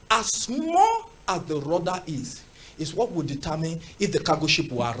as small as the rudder is what will determine if the cargo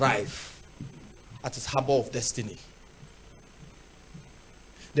ship will arrive at its harbor of destiny.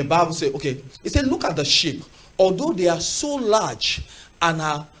 The Bible says, okay, it said, look at the ship. Although they are so large and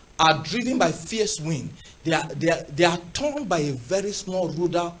are driven by fierce wind, they are torn by a very small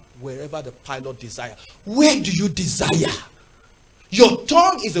rudder wherever the pilot desires. Where do you desire? Your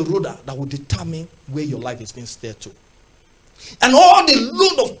tongue is a rudder that will determine where your life is being steered to. And all the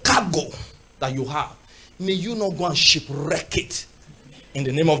load of cargo that you have, may you not go and shipwreck it in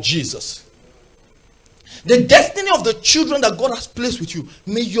the name of Jesus. The destiny of the children that God has placed with you,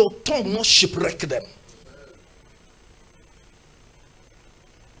 may your tongue not shipwreck them.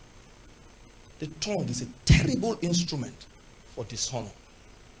 The tongue is a terrible instrument for dishonor.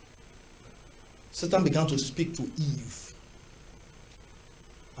 Satan began to speak to Eve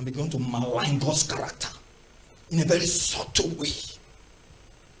and began to malign God's character in a very subtle way.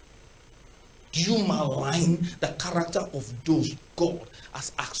 Do you malign the character of those God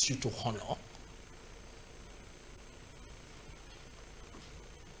has asked you to honor?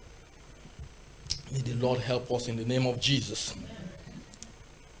 May the Lord help us in the name of Jesus.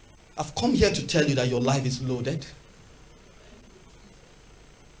 I've come here to tell you that your life is loaded.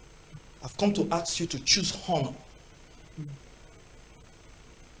 I've come to ask you to choose honor.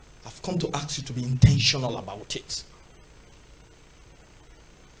 I've come to ask you to be intentional about it.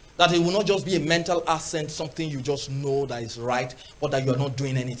 That it will not just be a mental assent, something you just know that is right, but that you are not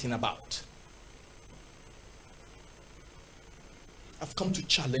doing anything about. I've come to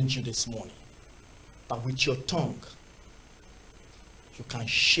challenge you this morning that with your tongue, you can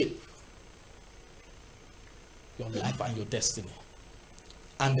shape your life and your destiny.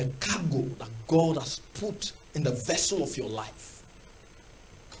 And the cargo that God has put in the vessel of your life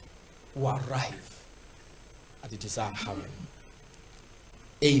will arrive at the desired having.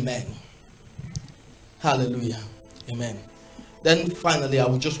 Amen. Hallelujah. Amen. Then finally, I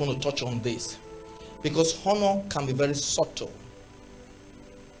would just want to touch on this, because honor can be very subtle.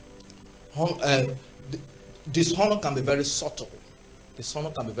 Dishonor can be very subtle. Dishonor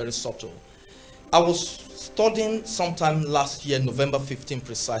can be very subtle. I was studying sometime last year, November 15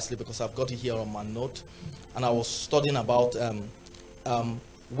 precisely, because I've got it here on my note, and I was studying about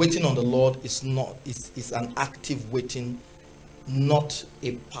waiting on the Lord is an active waiting, not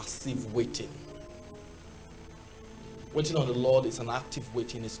a passive waiting. Waiting on the Lord is an active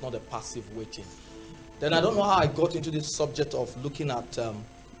waiting, it's not a passive waiting. Then I don't know how I got into this subject of looking at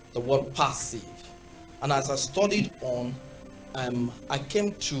the word passive. And as I studied on, I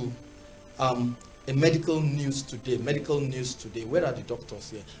came to a medical news today. Where are the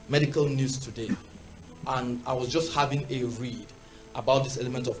doctors here? Medical news today. And I was just having a read about this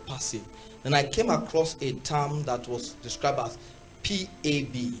element of passive. Then I came across a term that was described as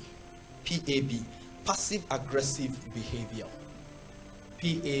PAB. Passive aggressive behavior.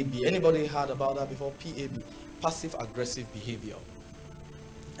 PAB. Anybody heard about that before? PAB. Passive aggressive behavior.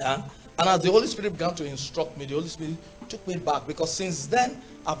 And as the Holy Spirit began to instruct me, the Holy Spirit took me back, because since then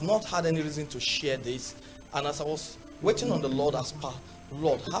I've not had any reason to share this. And as I was waiting on the Lord,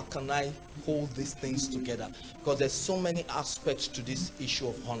 Lord, how can I hold these things together? Because there's so many aspects to this issue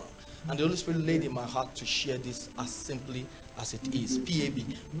of honor. And the Holy Spirit laid in my heart to share this as simply as it is. PAB,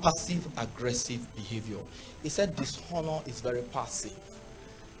 passive aggressive behavior. He said dishonor is very passive.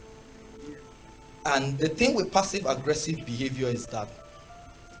 And the thing with passive aggressive behavior is that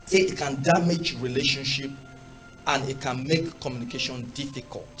it can damage relationship and it can make communication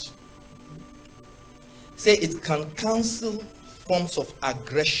difficult. It can cancel forms of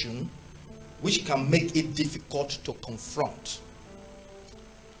aggression which can make it difficult to confront.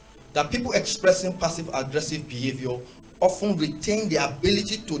 That people expressing passive aggressive behavior often retain the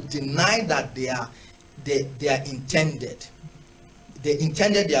ability to deny that they intended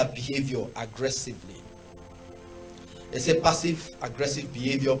their behavior aggressively. They say passive aggressive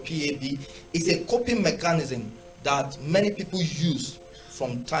behavior, PAB, is a coping mechanism that many people use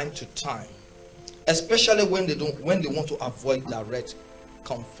from time to time, especially when they want to avoid direct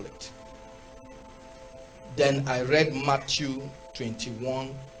conflict. Then I read Matthew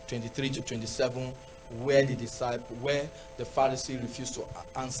 21, 23 to 27, where the Pharisee refused to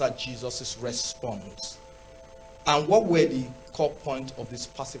answer Jesus' response. And what were the core point of this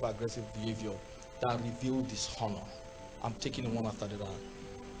passive aggressive behavior that revealed dishonor? I'm taking it one after the other.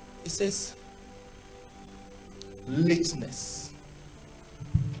 It says lateness.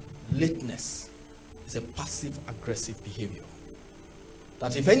 Lateness is a passive aggressive behavior.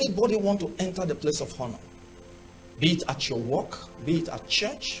 that if anybody want to enter the place of honor, be it at your work, be it at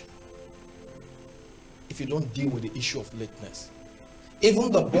church, if you don't deal with the issue of lateness,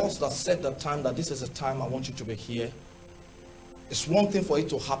 even the boss that set the time that this is the time I want you to be here, it's one thing for it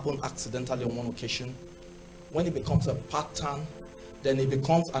to happen accidentally on one occasion. When it becomes a pattern, then it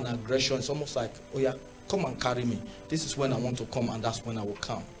becomes an aggression. It's almost like, oh yeah, come and carry me. This is when I want to come, and that's when I will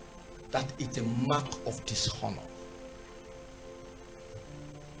come. That is a mark of dishonor.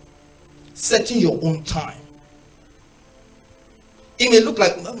 Setting your own time. It may look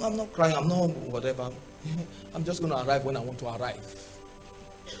like, I'm not crying, I'm not whatever. I'm just going to arrive when I want to arrive.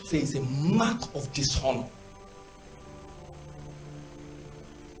 So it's a mark of dishonor.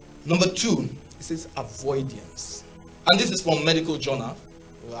 Number 2, it says avoidance. And this is from Medical Journal.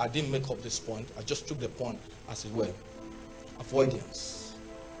 Well, I didn't make up this point. I just took the point as it were. Avoidance.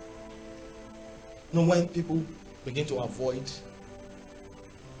 You know, when people begin to avoid,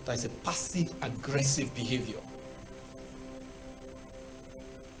 that is a passive-aggressive behavior.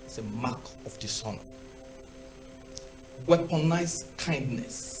 It's a mark of dishonor. Weaponized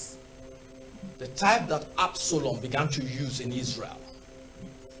kindness. The type that Absalom began to use in Israel.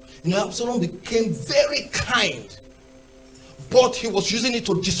 You know, Absalom became very kind, but he was using it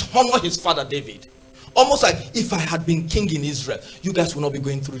to dishonor his father David. Almost like, if I had been king in Israel, you guys will not be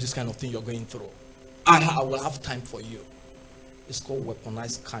going through this kind of thing you're going through. I will have time for you. It's called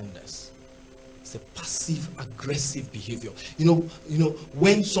weaponized kindness. It's a passive-aggressive behavior. You know,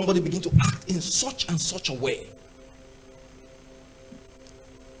 when somebody begins to act in such and such a way.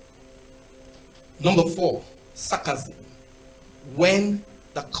 Number 4, sarcasm. When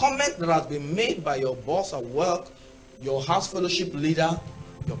the comment that has been made by your boss at work, your house fellowship leader,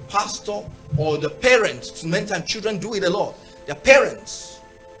 your pastor, or the parents, many times children do it a lot, their parents,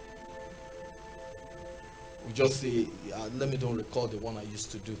 we just say, let me don't recall the one I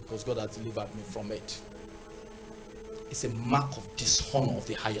used to do, because God has delivered me from it. It's a mark of dishonor of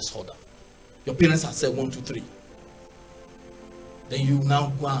the highest order. Your parents have said 1, 2, 3. Then you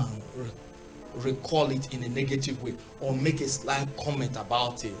now go and recall it in a negative way, or make a slight comment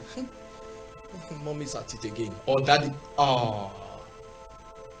about it. Mommy's at it again, or daddy, or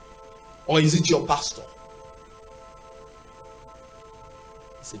is it your pastor?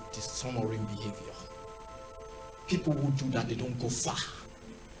 It's a dishonoring behavior. People who do that, they don't go far.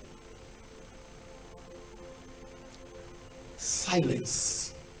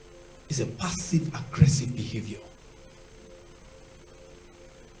 Silence is a passive-aggressive behavior.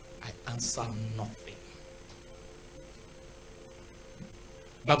 I answer nothing.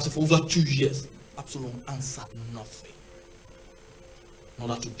 But for over 2 years, Absalom answered nothing in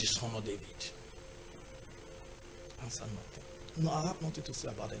order to dishonor David. Answer nothing. No, I have nothing to say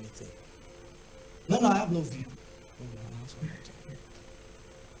about anything. No, I have no view.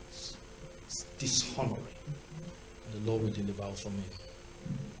 It's dishonoring. And the Lord will deliver us from it.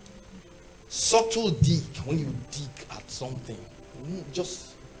 Subtle dig, when you dig at something,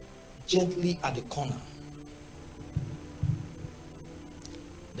 just gently at the corner.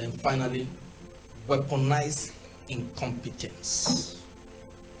 Then finally, weaponize incompetence.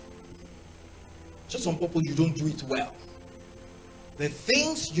 Just on purpose, you don't do it well. The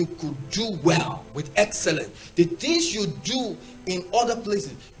things you could do well with excellence, the things you do in other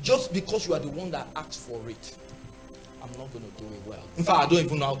places, just because you are the one that asked for it, I'm not going to do it well. In fact, I don't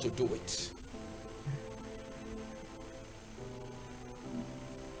even know how to do it.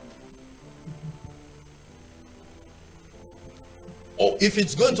 Or if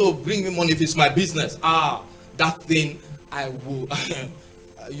it's going to bring me money, if it's my business, that thing I will,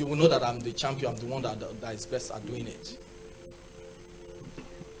 you will know that I'm the champion, I'm the one that is best at doing it.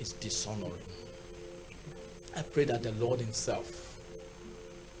 It's dishonoring. I pray that the Lord himself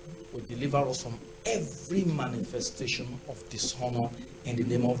will deliver us from every manifestation of dishonor in the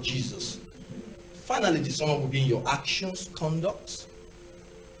name of Jesus. Finally, dishonor will be in your actions, conduct,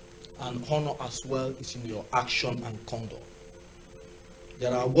 and honor as well is in your action and conduct.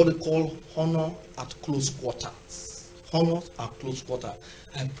 There are what they call honor at close quarters. Honor at close quarters.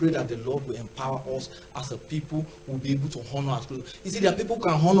 I pray that the Lord will empower us as a people who will be able to honor at close. You see, there are people who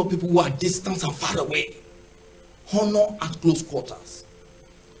can honor people who are distant and far away. Honor at close quarters.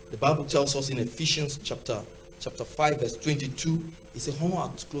 The Bible tells us in Ephesians chapter 5 verse 22, it says honor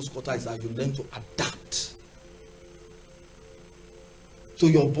at close quarters is that you learn to adapt. So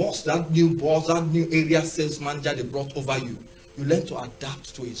your boss, that new area sales manager they brought over you, you learn to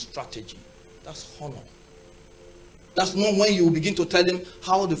adapt to his strategy. That's honor. That's not when you begin to tell him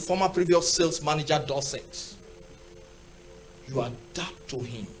how the former previous sales manager does it. You adapt to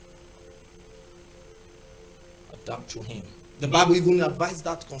him. Adapt to him. The Bible even advised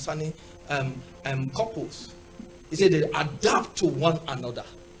that concerning couples. It said they adapt to one another.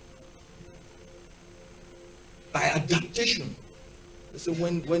 By adaptation. So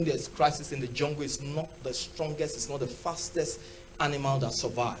when there's crisis in the jungle, it's not the strongest, it's not the fastest animal that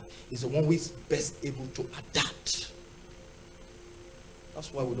survives. It's the one who is best able to adapt.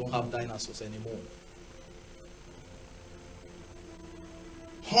 That's why we don't have dinosaurs anymore.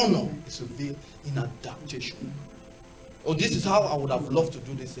 Honor is revealed in adaptation. Oh, this is how I would have loved to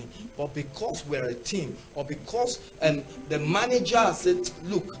do this thing. But because we're a team, or because the manager said,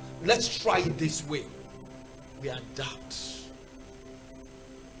 look, let's try it this way, we adapt.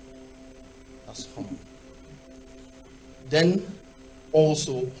 That's honor. Then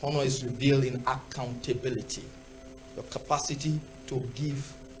also, honor is revealed in accountability. Your capacity to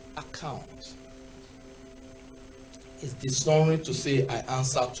give account. It's dishonoring to say, I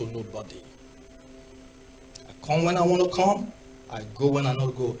answer to nobody. I come when I want to come. I go when I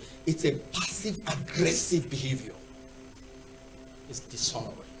not go. It's a passive-aggressive behavior. It's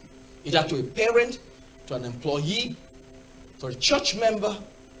dishonoring. Either to a parent, to an employee, to a church member.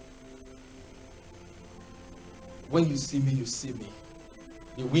 When you see me, you see me.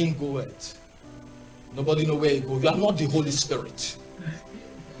 The wind goeth. Nobody know where you go. You are not the Holy Spirit.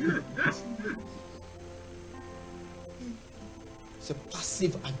 It's a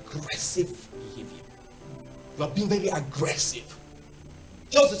passive-aggressive behavior. You are being very aggressive.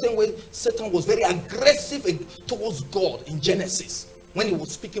 Just the same way Satan was very aggressive towards God in Genesis when he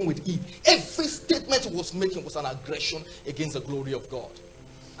was speaking with Eve. Every statement he was making was an aggression against the glory of God.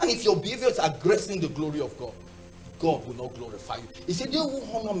 And if your behavior is aggressing the glory of God, God will not glorify you. He said, they who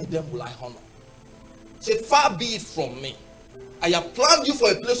honor me, them will I honor. He said, far be it from me. I have planned you for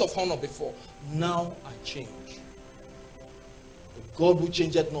a place of honor before. Now I change. The God who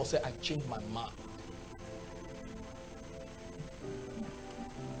changed it not say, I changed my mind.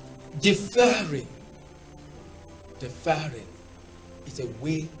 Deferring is a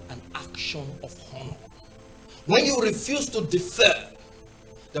way, an action of honor. When you refuse to defer,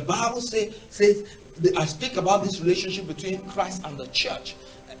 the Bible says, I speak about this relationship between Christ and the church.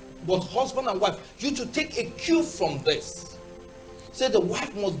 But husband and wife, you to take a cue from this. Say the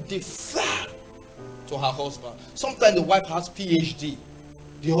wife must defer to her husband. Sometimes the wife has PhD.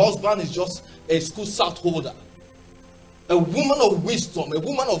 The husband is just a school cert holder. A woman of wisdom, a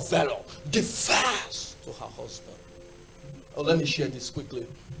woman of valor, defers to her husband. Oh, let me share this quickly.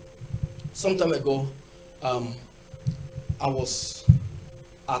 Some time ago, I was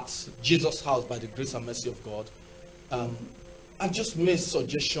at Jesus' house by the grace and mercy of God. I just made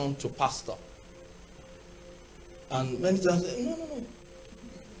suggestion to pastor. And many times, no.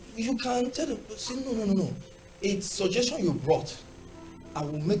 You can tell them, say, no. It's suggestion you brought. I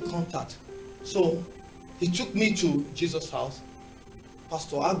will make contact. So he took me to Jesus' house.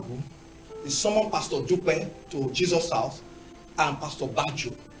 Pastor Agu, he summoned Pastor Dupe to Jesus' house, and Pastor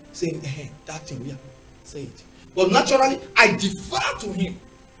Bajo saying, hey, that thing, yeah, say it. But naturally, I defer to him.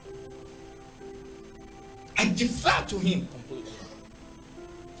 I defer to him completely.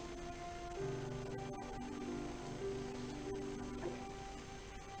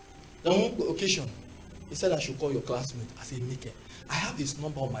 On one occasion, he said I should call your classmate. I said, Mike, I have his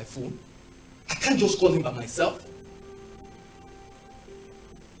number on my phone. I can't just call him by myself.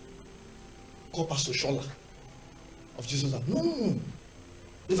 Call Pastor Shola of Jesus. No.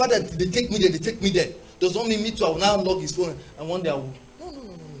 The fact that they take me there, does not mean me too. I will now log his phone and one day I will. No.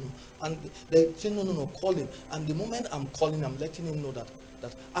 And they say, no, call him. And the moment I'm calling, I'm letting him know that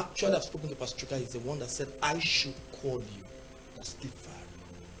actually I've spoken to Pastor Chuka. He's the one that said I should call you. That's different.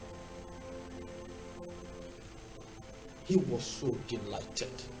 He was so delighted.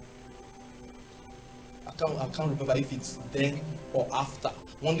 I can't remember if it's then or after.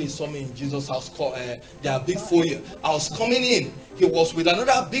 One day he saw me in Jesus' house, their big foyer. I was coming in. He was with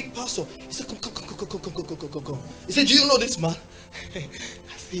another big pastor. He said, come. He said, do you know this man?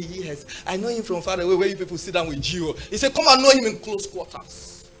 I said, yes. I know him from far away where you people sit down with you. He said, come and know him in close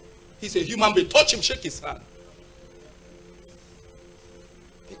quarters. He's a human being. Touch him, shake his hand.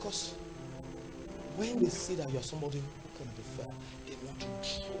 Because when they see that you're somebody who can defer, they want to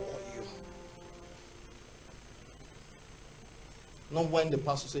draw you. Not when the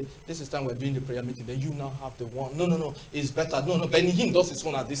pastor says, this is time we're doing the prayer meeting, then you now have the one. No, it's better. No, Benny Hinn does his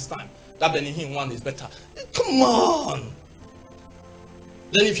one at this time. That Benny Hinn one is better. Come on.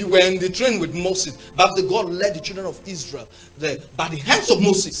 Then if you were in the train with Moses, but the God led the children of Israel by the hands of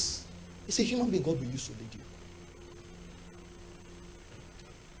Moses. It's a human being God will use to lead you.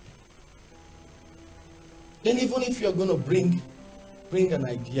 Then even if you're going to bring an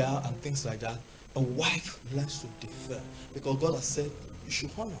idea and things like that, A wife learns to defer because God has said you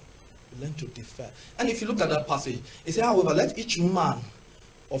should honor. Learn to defer. And if you look at that passage, it says, however, let each man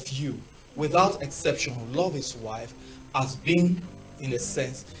of you, without exception, love his wife as being, in a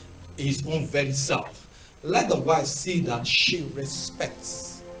sense, his own very self. Let the wife see that she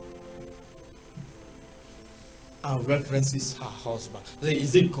respects and reverences her husband.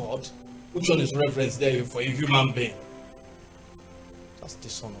 Is it God? Which one is reverence there for a human being? That's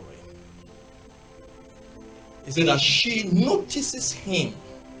dishonoring. He said that she notices him.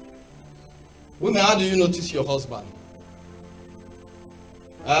 Women, how do you notice your husband?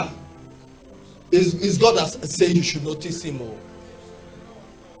 Huh? Is God that saying you should notice him?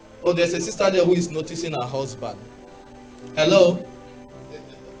 Oh, there's a sister there who is noticing her husband. Hello?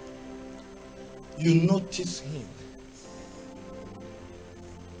 You notice him.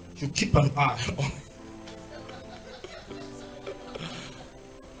 You keep an eye on him.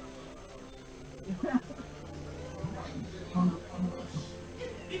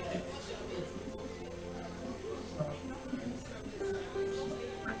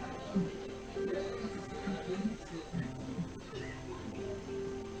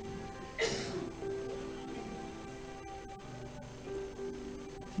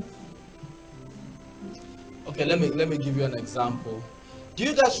 Okay, let me give you an example. Do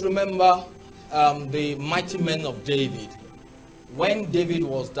you guys remember the mighty men of David? When David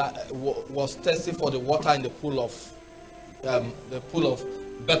was thirsty for the water in the pool of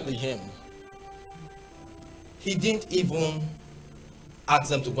Bethlehem, he didn't even ask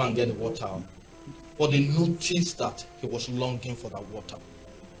them to go and get the water, but they noticed that he was longing for that water.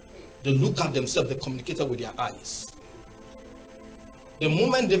 They look at themselves, they communicated with their eyes. The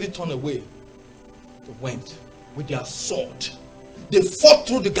moment David turned away, they went with their sword. They fought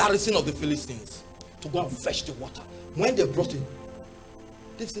through the garrison of the Philistines to go and fetch the water. When they brought it,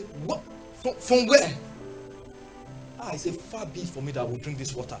 they said, what? From where? I said, far be it for me that I will drink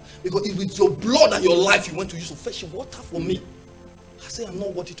this water. Because it's with your blood and your life you went to use to fetch water for me. I said, I'm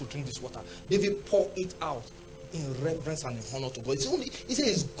not worthy to drink this water. David poured it out in reverence and in honor to God. He said,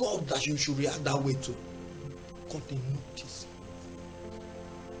 it's God that you should react that way to. God, they notice.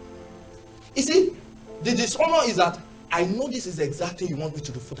 You see, the dishonor is that I know this is exactly you want me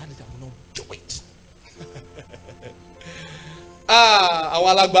to do, for that I will not do it.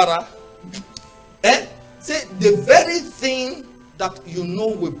 Awalagbara. Say the very thing that you know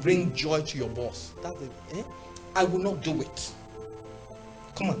will bring joy to your boss. That is, I will not do it.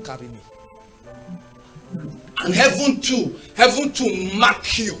 Come and carry me. And heaven to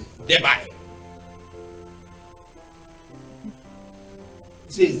mark you thereby.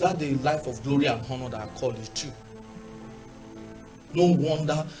 Say, is that the life of glory and honor that I call you to? No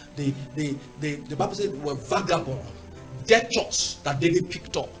wonder the Bible said they were vagabonds, debtors that David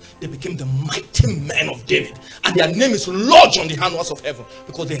picked up. They became the mighty men of David, and their name is lodged on the handles of heaven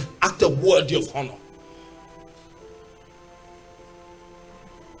because they acted worthy of honor.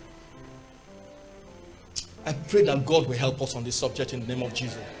 I pray that God will help us on this subject in the name of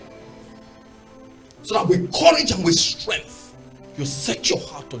Jesus, so that with courage and with strength you set your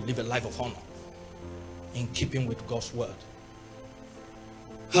heart to live a life of honor in keeping with God's word.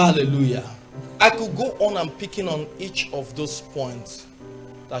 Hallelujah. I could go on and picking on each of those points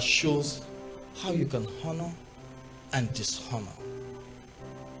that shows how you can honor and dishonor.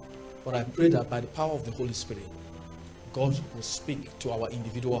 But I pray that by the power of the Holy Spirit, God will speak to our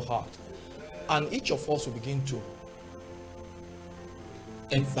individual heart, and each of us will begin to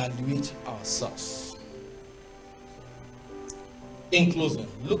evaluate ourselves. In closing,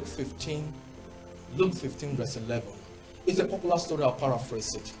 Luke 15 verse 11. It's a popular story, I'll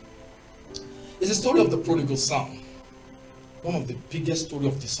paraphrase it. It's a story of the prodigal son. One of the biggest stories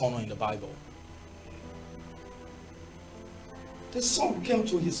of dishonor in the Bible. The son came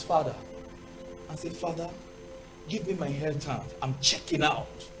to his father and said, Father, give me my inheritance. I'm checking out.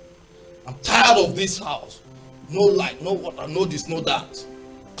 I'm tired of this house. No light, no water, no this, no that.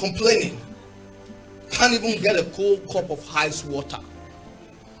 Complaining. Can't even get a cold cup of ice water.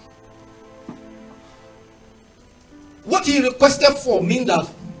 What he requested for means that,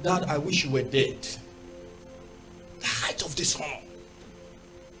 Dad, I wish you were dead. The height of dishonor.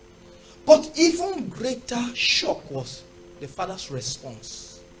 But even greater shock was the father's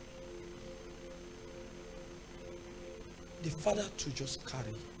response. The father to just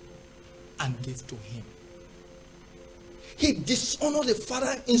carry and give to him. He dishonored the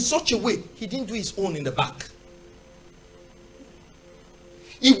father in such a way, he didn't do his own in the back.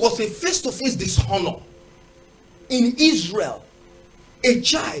 It was a face-to-face dishonor. In Israel, a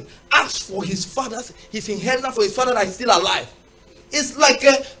child asked for his inheritance for his father that is still alive. It's like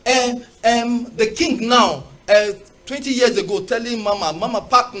the king now, 20 years ago, telling Mama,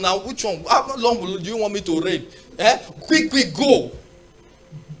 pack now. Which one? How long do you want me to reign? Quick, go.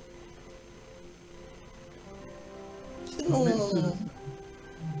 No.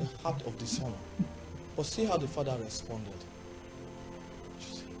 The heart of the son. But see how the father responded.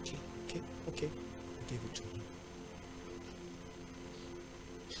 She said, okay, I gave it to him.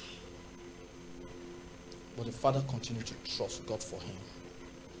 But the father continued to trust God for him.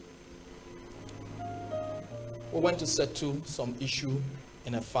 We went to settle some issue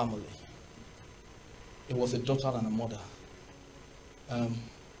in a family. It was a daughter and a mother.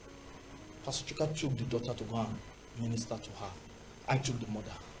 Pastor Chuka took the daughter to go and minister to her. I took the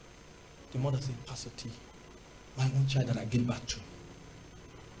mother. The mother said, Pastor T, my own child that I gave back to,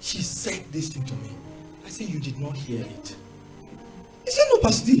 she said this thing to me. I said, you did not hear it. He said, no,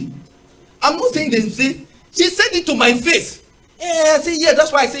 Pastor T. I'm not saying they say. She said it to my face. I said, yeah,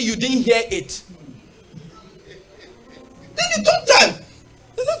 that's why I say you didn't hear it. Then the third time,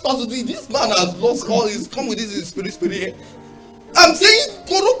 he said, Pastor T, this man has lost all his, come with this spirit. I'm saying,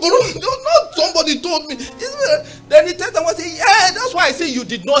 not somebody told me. Then the third time I say, yeah, that's why I say you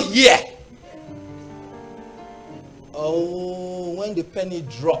did not hear. Oh, when the penny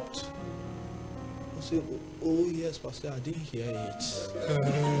dropped, I said, oh yes, Pastor, I didn't hear it.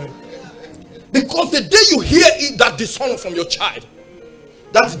 Because the day you hear it, that dishonor from your child,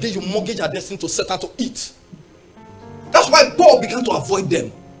 that's the day you mortgage your destiny to Satan to eat. That's why Paul began to avoid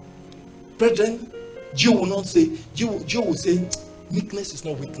them. Brethren, Jew will not say, Jew will say, meekness is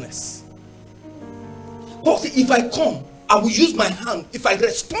not weakness. Paul said, if I come, I will use my hand. If I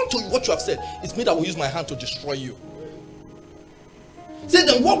respond to what you have said, it means I will use my hand to destroy you. Say,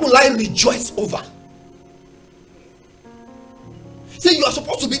 then what will I rejoice over? Say, you are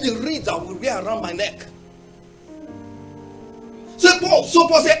supposed to be the reed that will wear around my neck. Say, Paul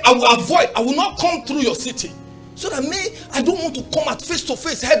said, I will avoid, I will not come through your city. So that I don't want to come at face to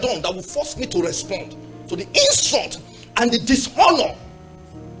face head on that will force me to respond to the insult and the dishonor.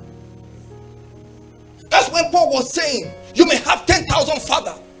 That's when Paul was saying, you may have 10,000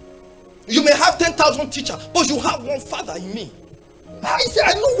 fathers, you may have 10,000 teachers, but you have one father in me. I said,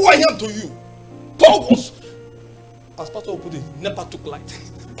 I know who I am to you. Paul was, as Pastor put it, never took light.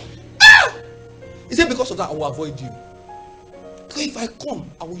 He said, because of that, I will avoid you. Because if I come,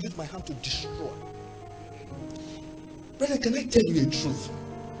 I will use my hand to destroy. Brother, can I tell you a truth?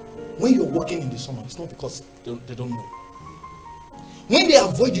 When you're walking in the summer, it's not because they don't know. When they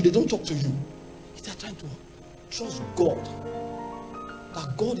avoid you, they don't talk to you. They're trying to trust God.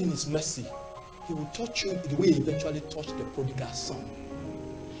 That God in his mercy, he will touch you the way he eventually touched the prodigal son.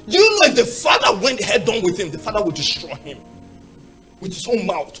 Do you know if the father went head on with him, the father would destroy him with his own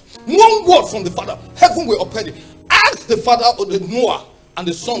mouth? One word from the father, heaven will open it. Ask the father of the Noah and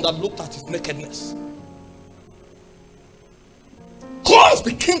the son that looked at his nakedness. Cause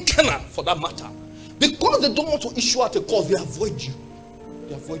became Canaan for that matter. Because they don't want to issue out a cause, they avoid you.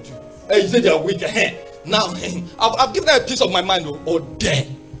 They avoid you. Hey, you say they are weak. Now, I've given them a piece of my mind. Or there.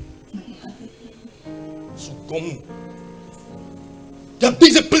 So come. They're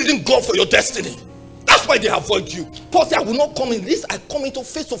busy pleading God for your destiny. That's why they avoid you. Paul said, I will not come in this. I come into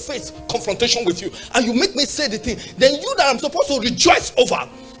face-to-face confrontation with you. And you make me say the thing. Then you that I'm supposed to rejoice over.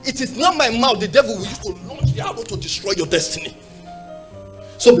 It is not my mouth. The devil will use to launch the arrow to destroy your destiny.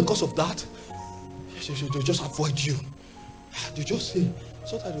 So because of that, they just avoid you. They just say,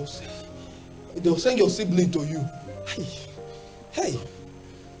 so that they'll send your sibling to you. Hey.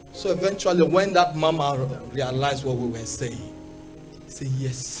 So eventually when that mama realized what we were saying, say,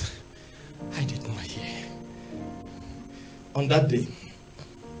 yes, I did not hear. On that day,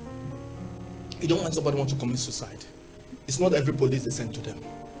 you don't want somebody want to commit suicide. It's not every police they send to them.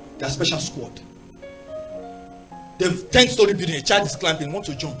 They are special squad. They've 10-story building, a child is climbing, want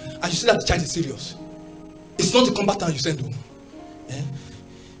to jump, and you see that the child is serious. It's not the combatant you send home.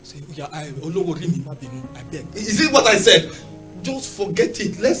 Say, yeah, I beg. Is it what I said? Just forget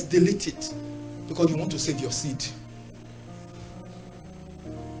it. Let's delete it. Because you want to save your seed.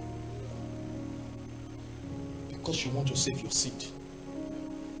 Because you want to save your seed.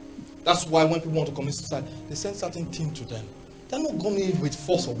 That's why when people want to commit suicide, they send certain things to them. They're not going with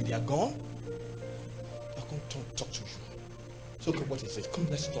force or with their gun. They're going to talk to you. So, okay, what is it? Come,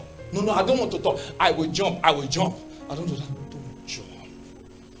 let's talk. No, I don't want to talk. I will jump. I don't do that. Don't jump.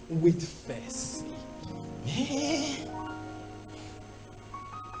 Wait first.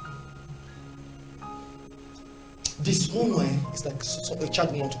 Dishonor is like a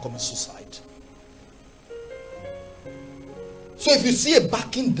child who wants to commit suicide. So if you see a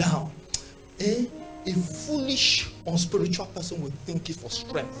backing down, a foolish unspiritual person will think it for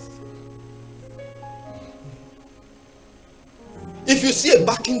strength. If you see a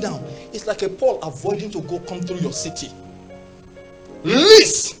backing down, it's like a Paul avoiding to come through your city.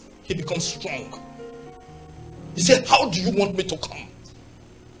 Least he becomes strong. He said, how do you want me to come?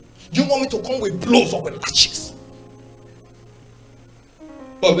 Do you want me to come with blows or with lashes?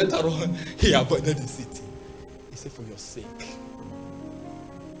 But later on, he avoided the city. He said, for your sake.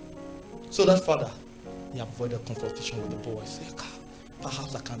 So that father, he avoided confrontation with the boy. He said,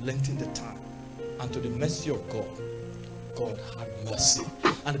 perhaps I can lengthen the time. And to the mercy of God, God had mercy.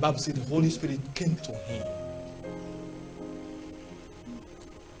 And the Bible said the Holy Spirit came to him.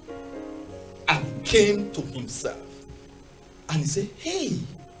 And he came to himself. And he said, hey,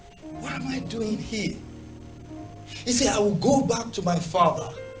 what am I doing here? He said, I will go back to my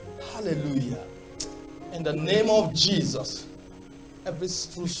father. Hallelujah. In the name of Jesus, every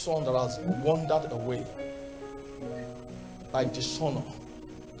true son that has wandered away by dishonor,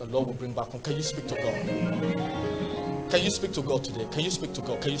 the Lord will bring back home. Can you speak to God? Can you speak to God today? Can you speak to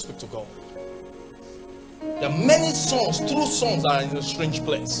God? Can you speak to God? There are many sons, true sons, that are in a strange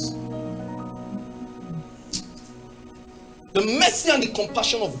place. The mercy and the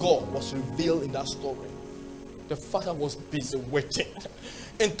compassion of God was revealed in that story. The father was busy waiting,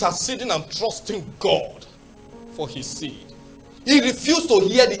 interceding and trusting God for his seed. He refused to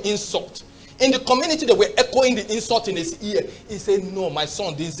hear the insult. In the community, they were echoing the insult in his ear. He said, no, my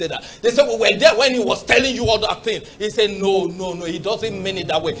son didn't say that. They said, we were there when he was telling you all that thing. He said, no, he doesn't mean it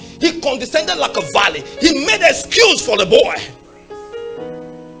that way. He condescended like a valley. He made excuse for the boy.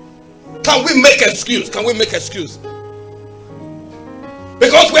 Can we make excuse? Can we make excuse?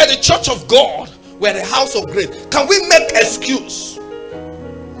 Because we're the church of God. We're the house of grace. Can we make excuse?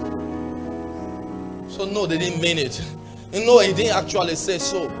 So no, they didn't mean it. No, he didn't actually say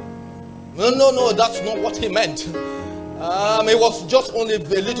so. No, that's not what he meant. He was just only a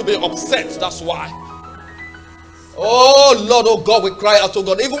little bit upset. That's why. Oh Lord, oh God, we cry out to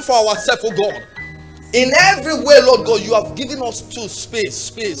God, even for ourselves, oh God. In every way, Lord God, you have given us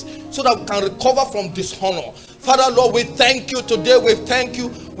space, so that we can recover from dishonor. Father, Lord, we thank you today. We thank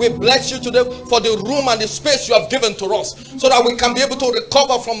you. We bless you today for the room and the space you have given to us, so that we can be able to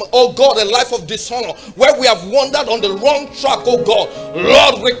recover from, oh God, a life of dishonor where we have wandered on the wrong track, oh God.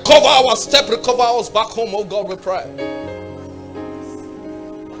 Lord, recover our step, recover us back home, oh God, we pray.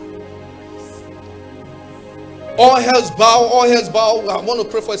 All heads bow, all heads bow. I want to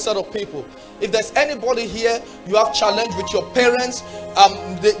pray for a set of people. If there's anybody here, you have challenge with your parents,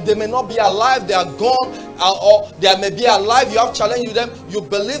 they may not be alive, they are gone, or they may be alive, you have challenge with them, you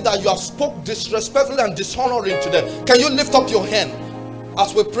believe that you have spoke disrespectfully and dishonoring to them. Can you lift up your hand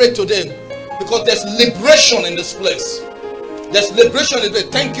as we pray today? Because there's liberation in this place. There's liberation in it.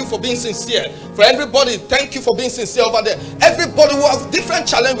 Thank you for being sincere. For everybody, thank you for being sincere over there. Everybody who has different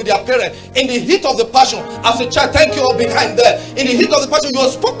challenge with their parent, in the heat of the passion, as a child, thank you all behind there. In the heat of the passion, you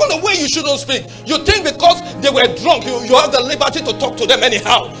have spoken the way you shouldn't speak. You think because they were drunk, you have the liberty to talk to them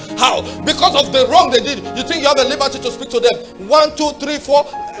anyhow. How? Because of the wrong they did, you think you have the liberty to speak to them. 1, 2, 3, 4.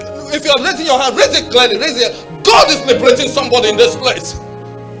 If you're raising your hand, raise it clearly. Raise it. God is liberating somebody in this place.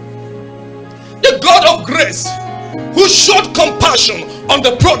 The God of grace, who showed compassion on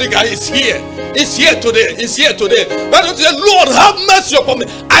the prodigal, is here. Is here today. Is here today. Why don't you say, Lord, have mercy upon me?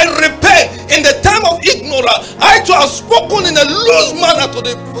 I repent. In the time of ignorance, I too have spoken in a loose manner to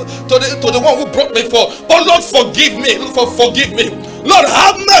the one who brought me forth. But Lord, forgive me. Forgive me. Lord,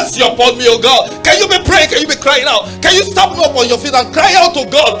 have mercy upon me, oh God. Can you be praying? Can you be crying out? Can you stand up on your feet and cry out to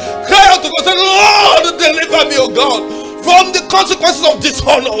God? Cry out to God. Say, Lord, deliver me, oh God, from the consequences of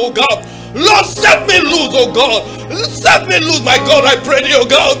dishonor, oh God. Lord, set me loose, oh God. Set me loose, my God, I pray thee, oh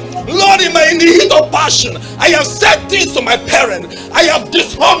God. Lord, in the heat of passion, I have said things to my parents. I have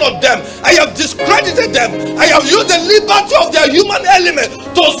dishonored them. I have discredited them. I have used the liberty of their human element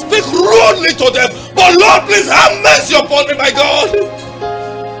to speak rudely to them. But Lord, please have mercy upon me, my God.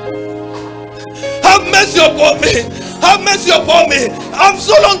 Have mercy upon me. Have mercy upon me. I'm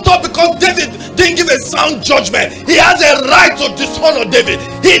so long taught because David didn't give a sound judgment. He has a right to dishonor David.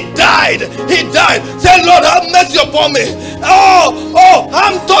 He died. He died. Say, Lord, have mercy upon me.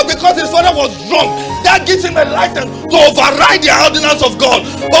 I'm taught because his father was drunk. That gives him a license to override the ordinance of God.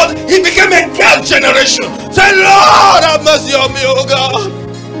 But he became a girl generation. Say, Lord, have mercy on me, oh God.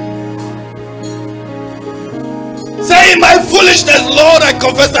 Say, in my foolishness, Lord, I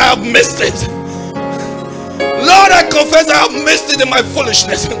confess I have missed it. Lord, I confess I have missed it in my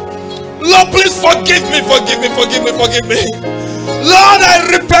foolishness. Lord, please forgive me, forgive me, forgive me, forgive me. Lord, I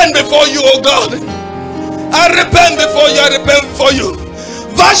repent before you, oh God. I repent before you, I repent before you.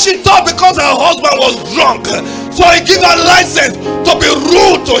 Vashti thought because her husband was drunk, So he gave her license to be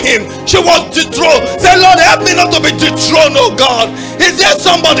rude to him. She was dethroned. Say, Lord, help me not to be dethroned, oh God. Is there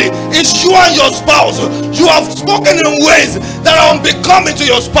somebody? Is you and your spouse? You have spoken in ways that are unbecoming to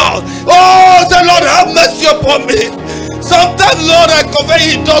your spouse. Oh, say, Lord, have mercy upon me. Sometimes, Lord, I confess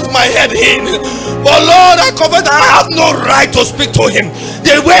he does my head in. But Lord, I confess that I have no right to speak to him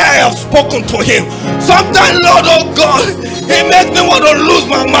the way I have spoken to him. Sometimes, Lord, oh God, he makes me want to lose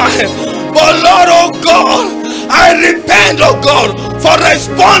my mind. But Lord, oh God, I repent, oh God, for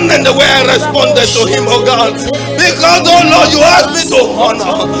responding the way I responded to him, oh God. Because, oh Lord, you asked me to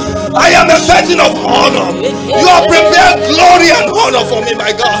honor. I am a person of honor. You have prepared glory and honor for me,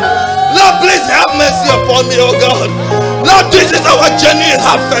 my God. Lord, please have mercy upon me, oh God. Lord, this is our genuine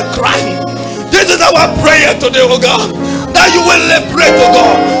heartfelt cry. This is our prayer today, oh God. That you will liberate, oh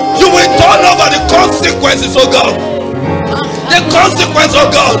God. You will turn over the consequences, oh God. The consequence, oh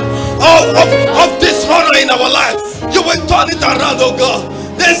God, of dishonor in our life. You will turn it around, oh God.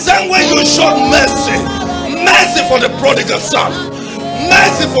 The same way you showed mercy. Mercy for the prodigal son.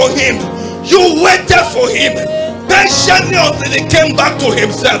 Mercy for him. You waited for him patiently until he came back to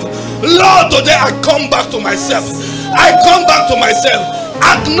himself. Lord, today I come back to myself. I come back to myself,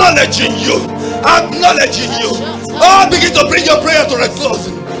 acknowledging you. Acknowledging you. Oh, begin to bring your prayer to a close.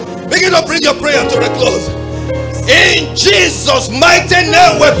 Begin to bring your prayer to a close. In Jesus' mighty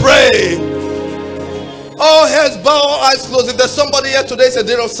name we pray. All heads bow, all eyes closed. If there's somebody here today, it's a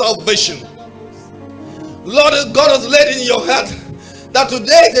day of salvation. Lord, God has laid in your heart that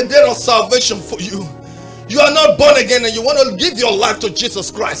today is a day of salvation for you. You are not born again and you want to give your life to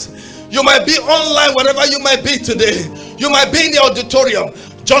Jesus Christ. You might be online, wherever you might be today. You might be in the auditorium.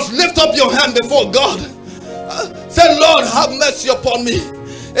 Just lift up your hand before God. Say, Lord, have mercy upon me.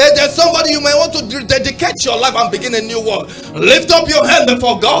 If there's somebody you may want to dedicate your life and begin a new one, lift up your hand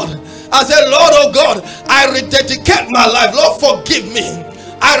before God and say, Lord, oh God, I rededicate my life. Lord, forgive me.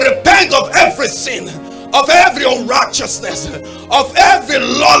 I repent of every sin, of every unrighteousness, of every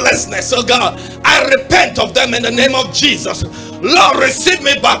lawlessness, oh God. I repent of them in the name of Jesus. Lord, receive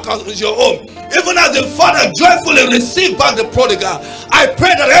me back as your own. Even as the Father joyfully received back the prodigal, I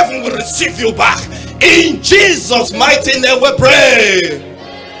pray that heaven will receive you back. In Jesus' mighty name we pray.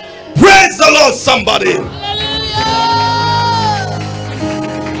 Praise the Lord, somebody.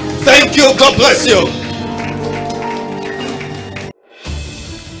 Thank you. God bless you.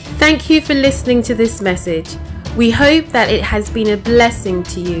 Thank you for listening to this message. We hope that it has been a blessing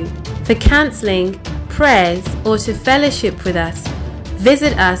to you. For counseling, prayers, or to fellowship with us,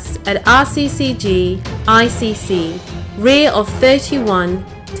 visit us at RCCG ICC, rear of 31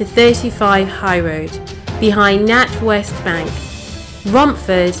 to 35 High Road, behind Nat West Bank,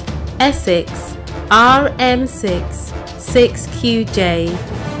 Romford, Essex, RM6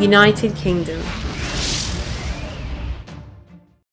 6QJ, United Kingdom.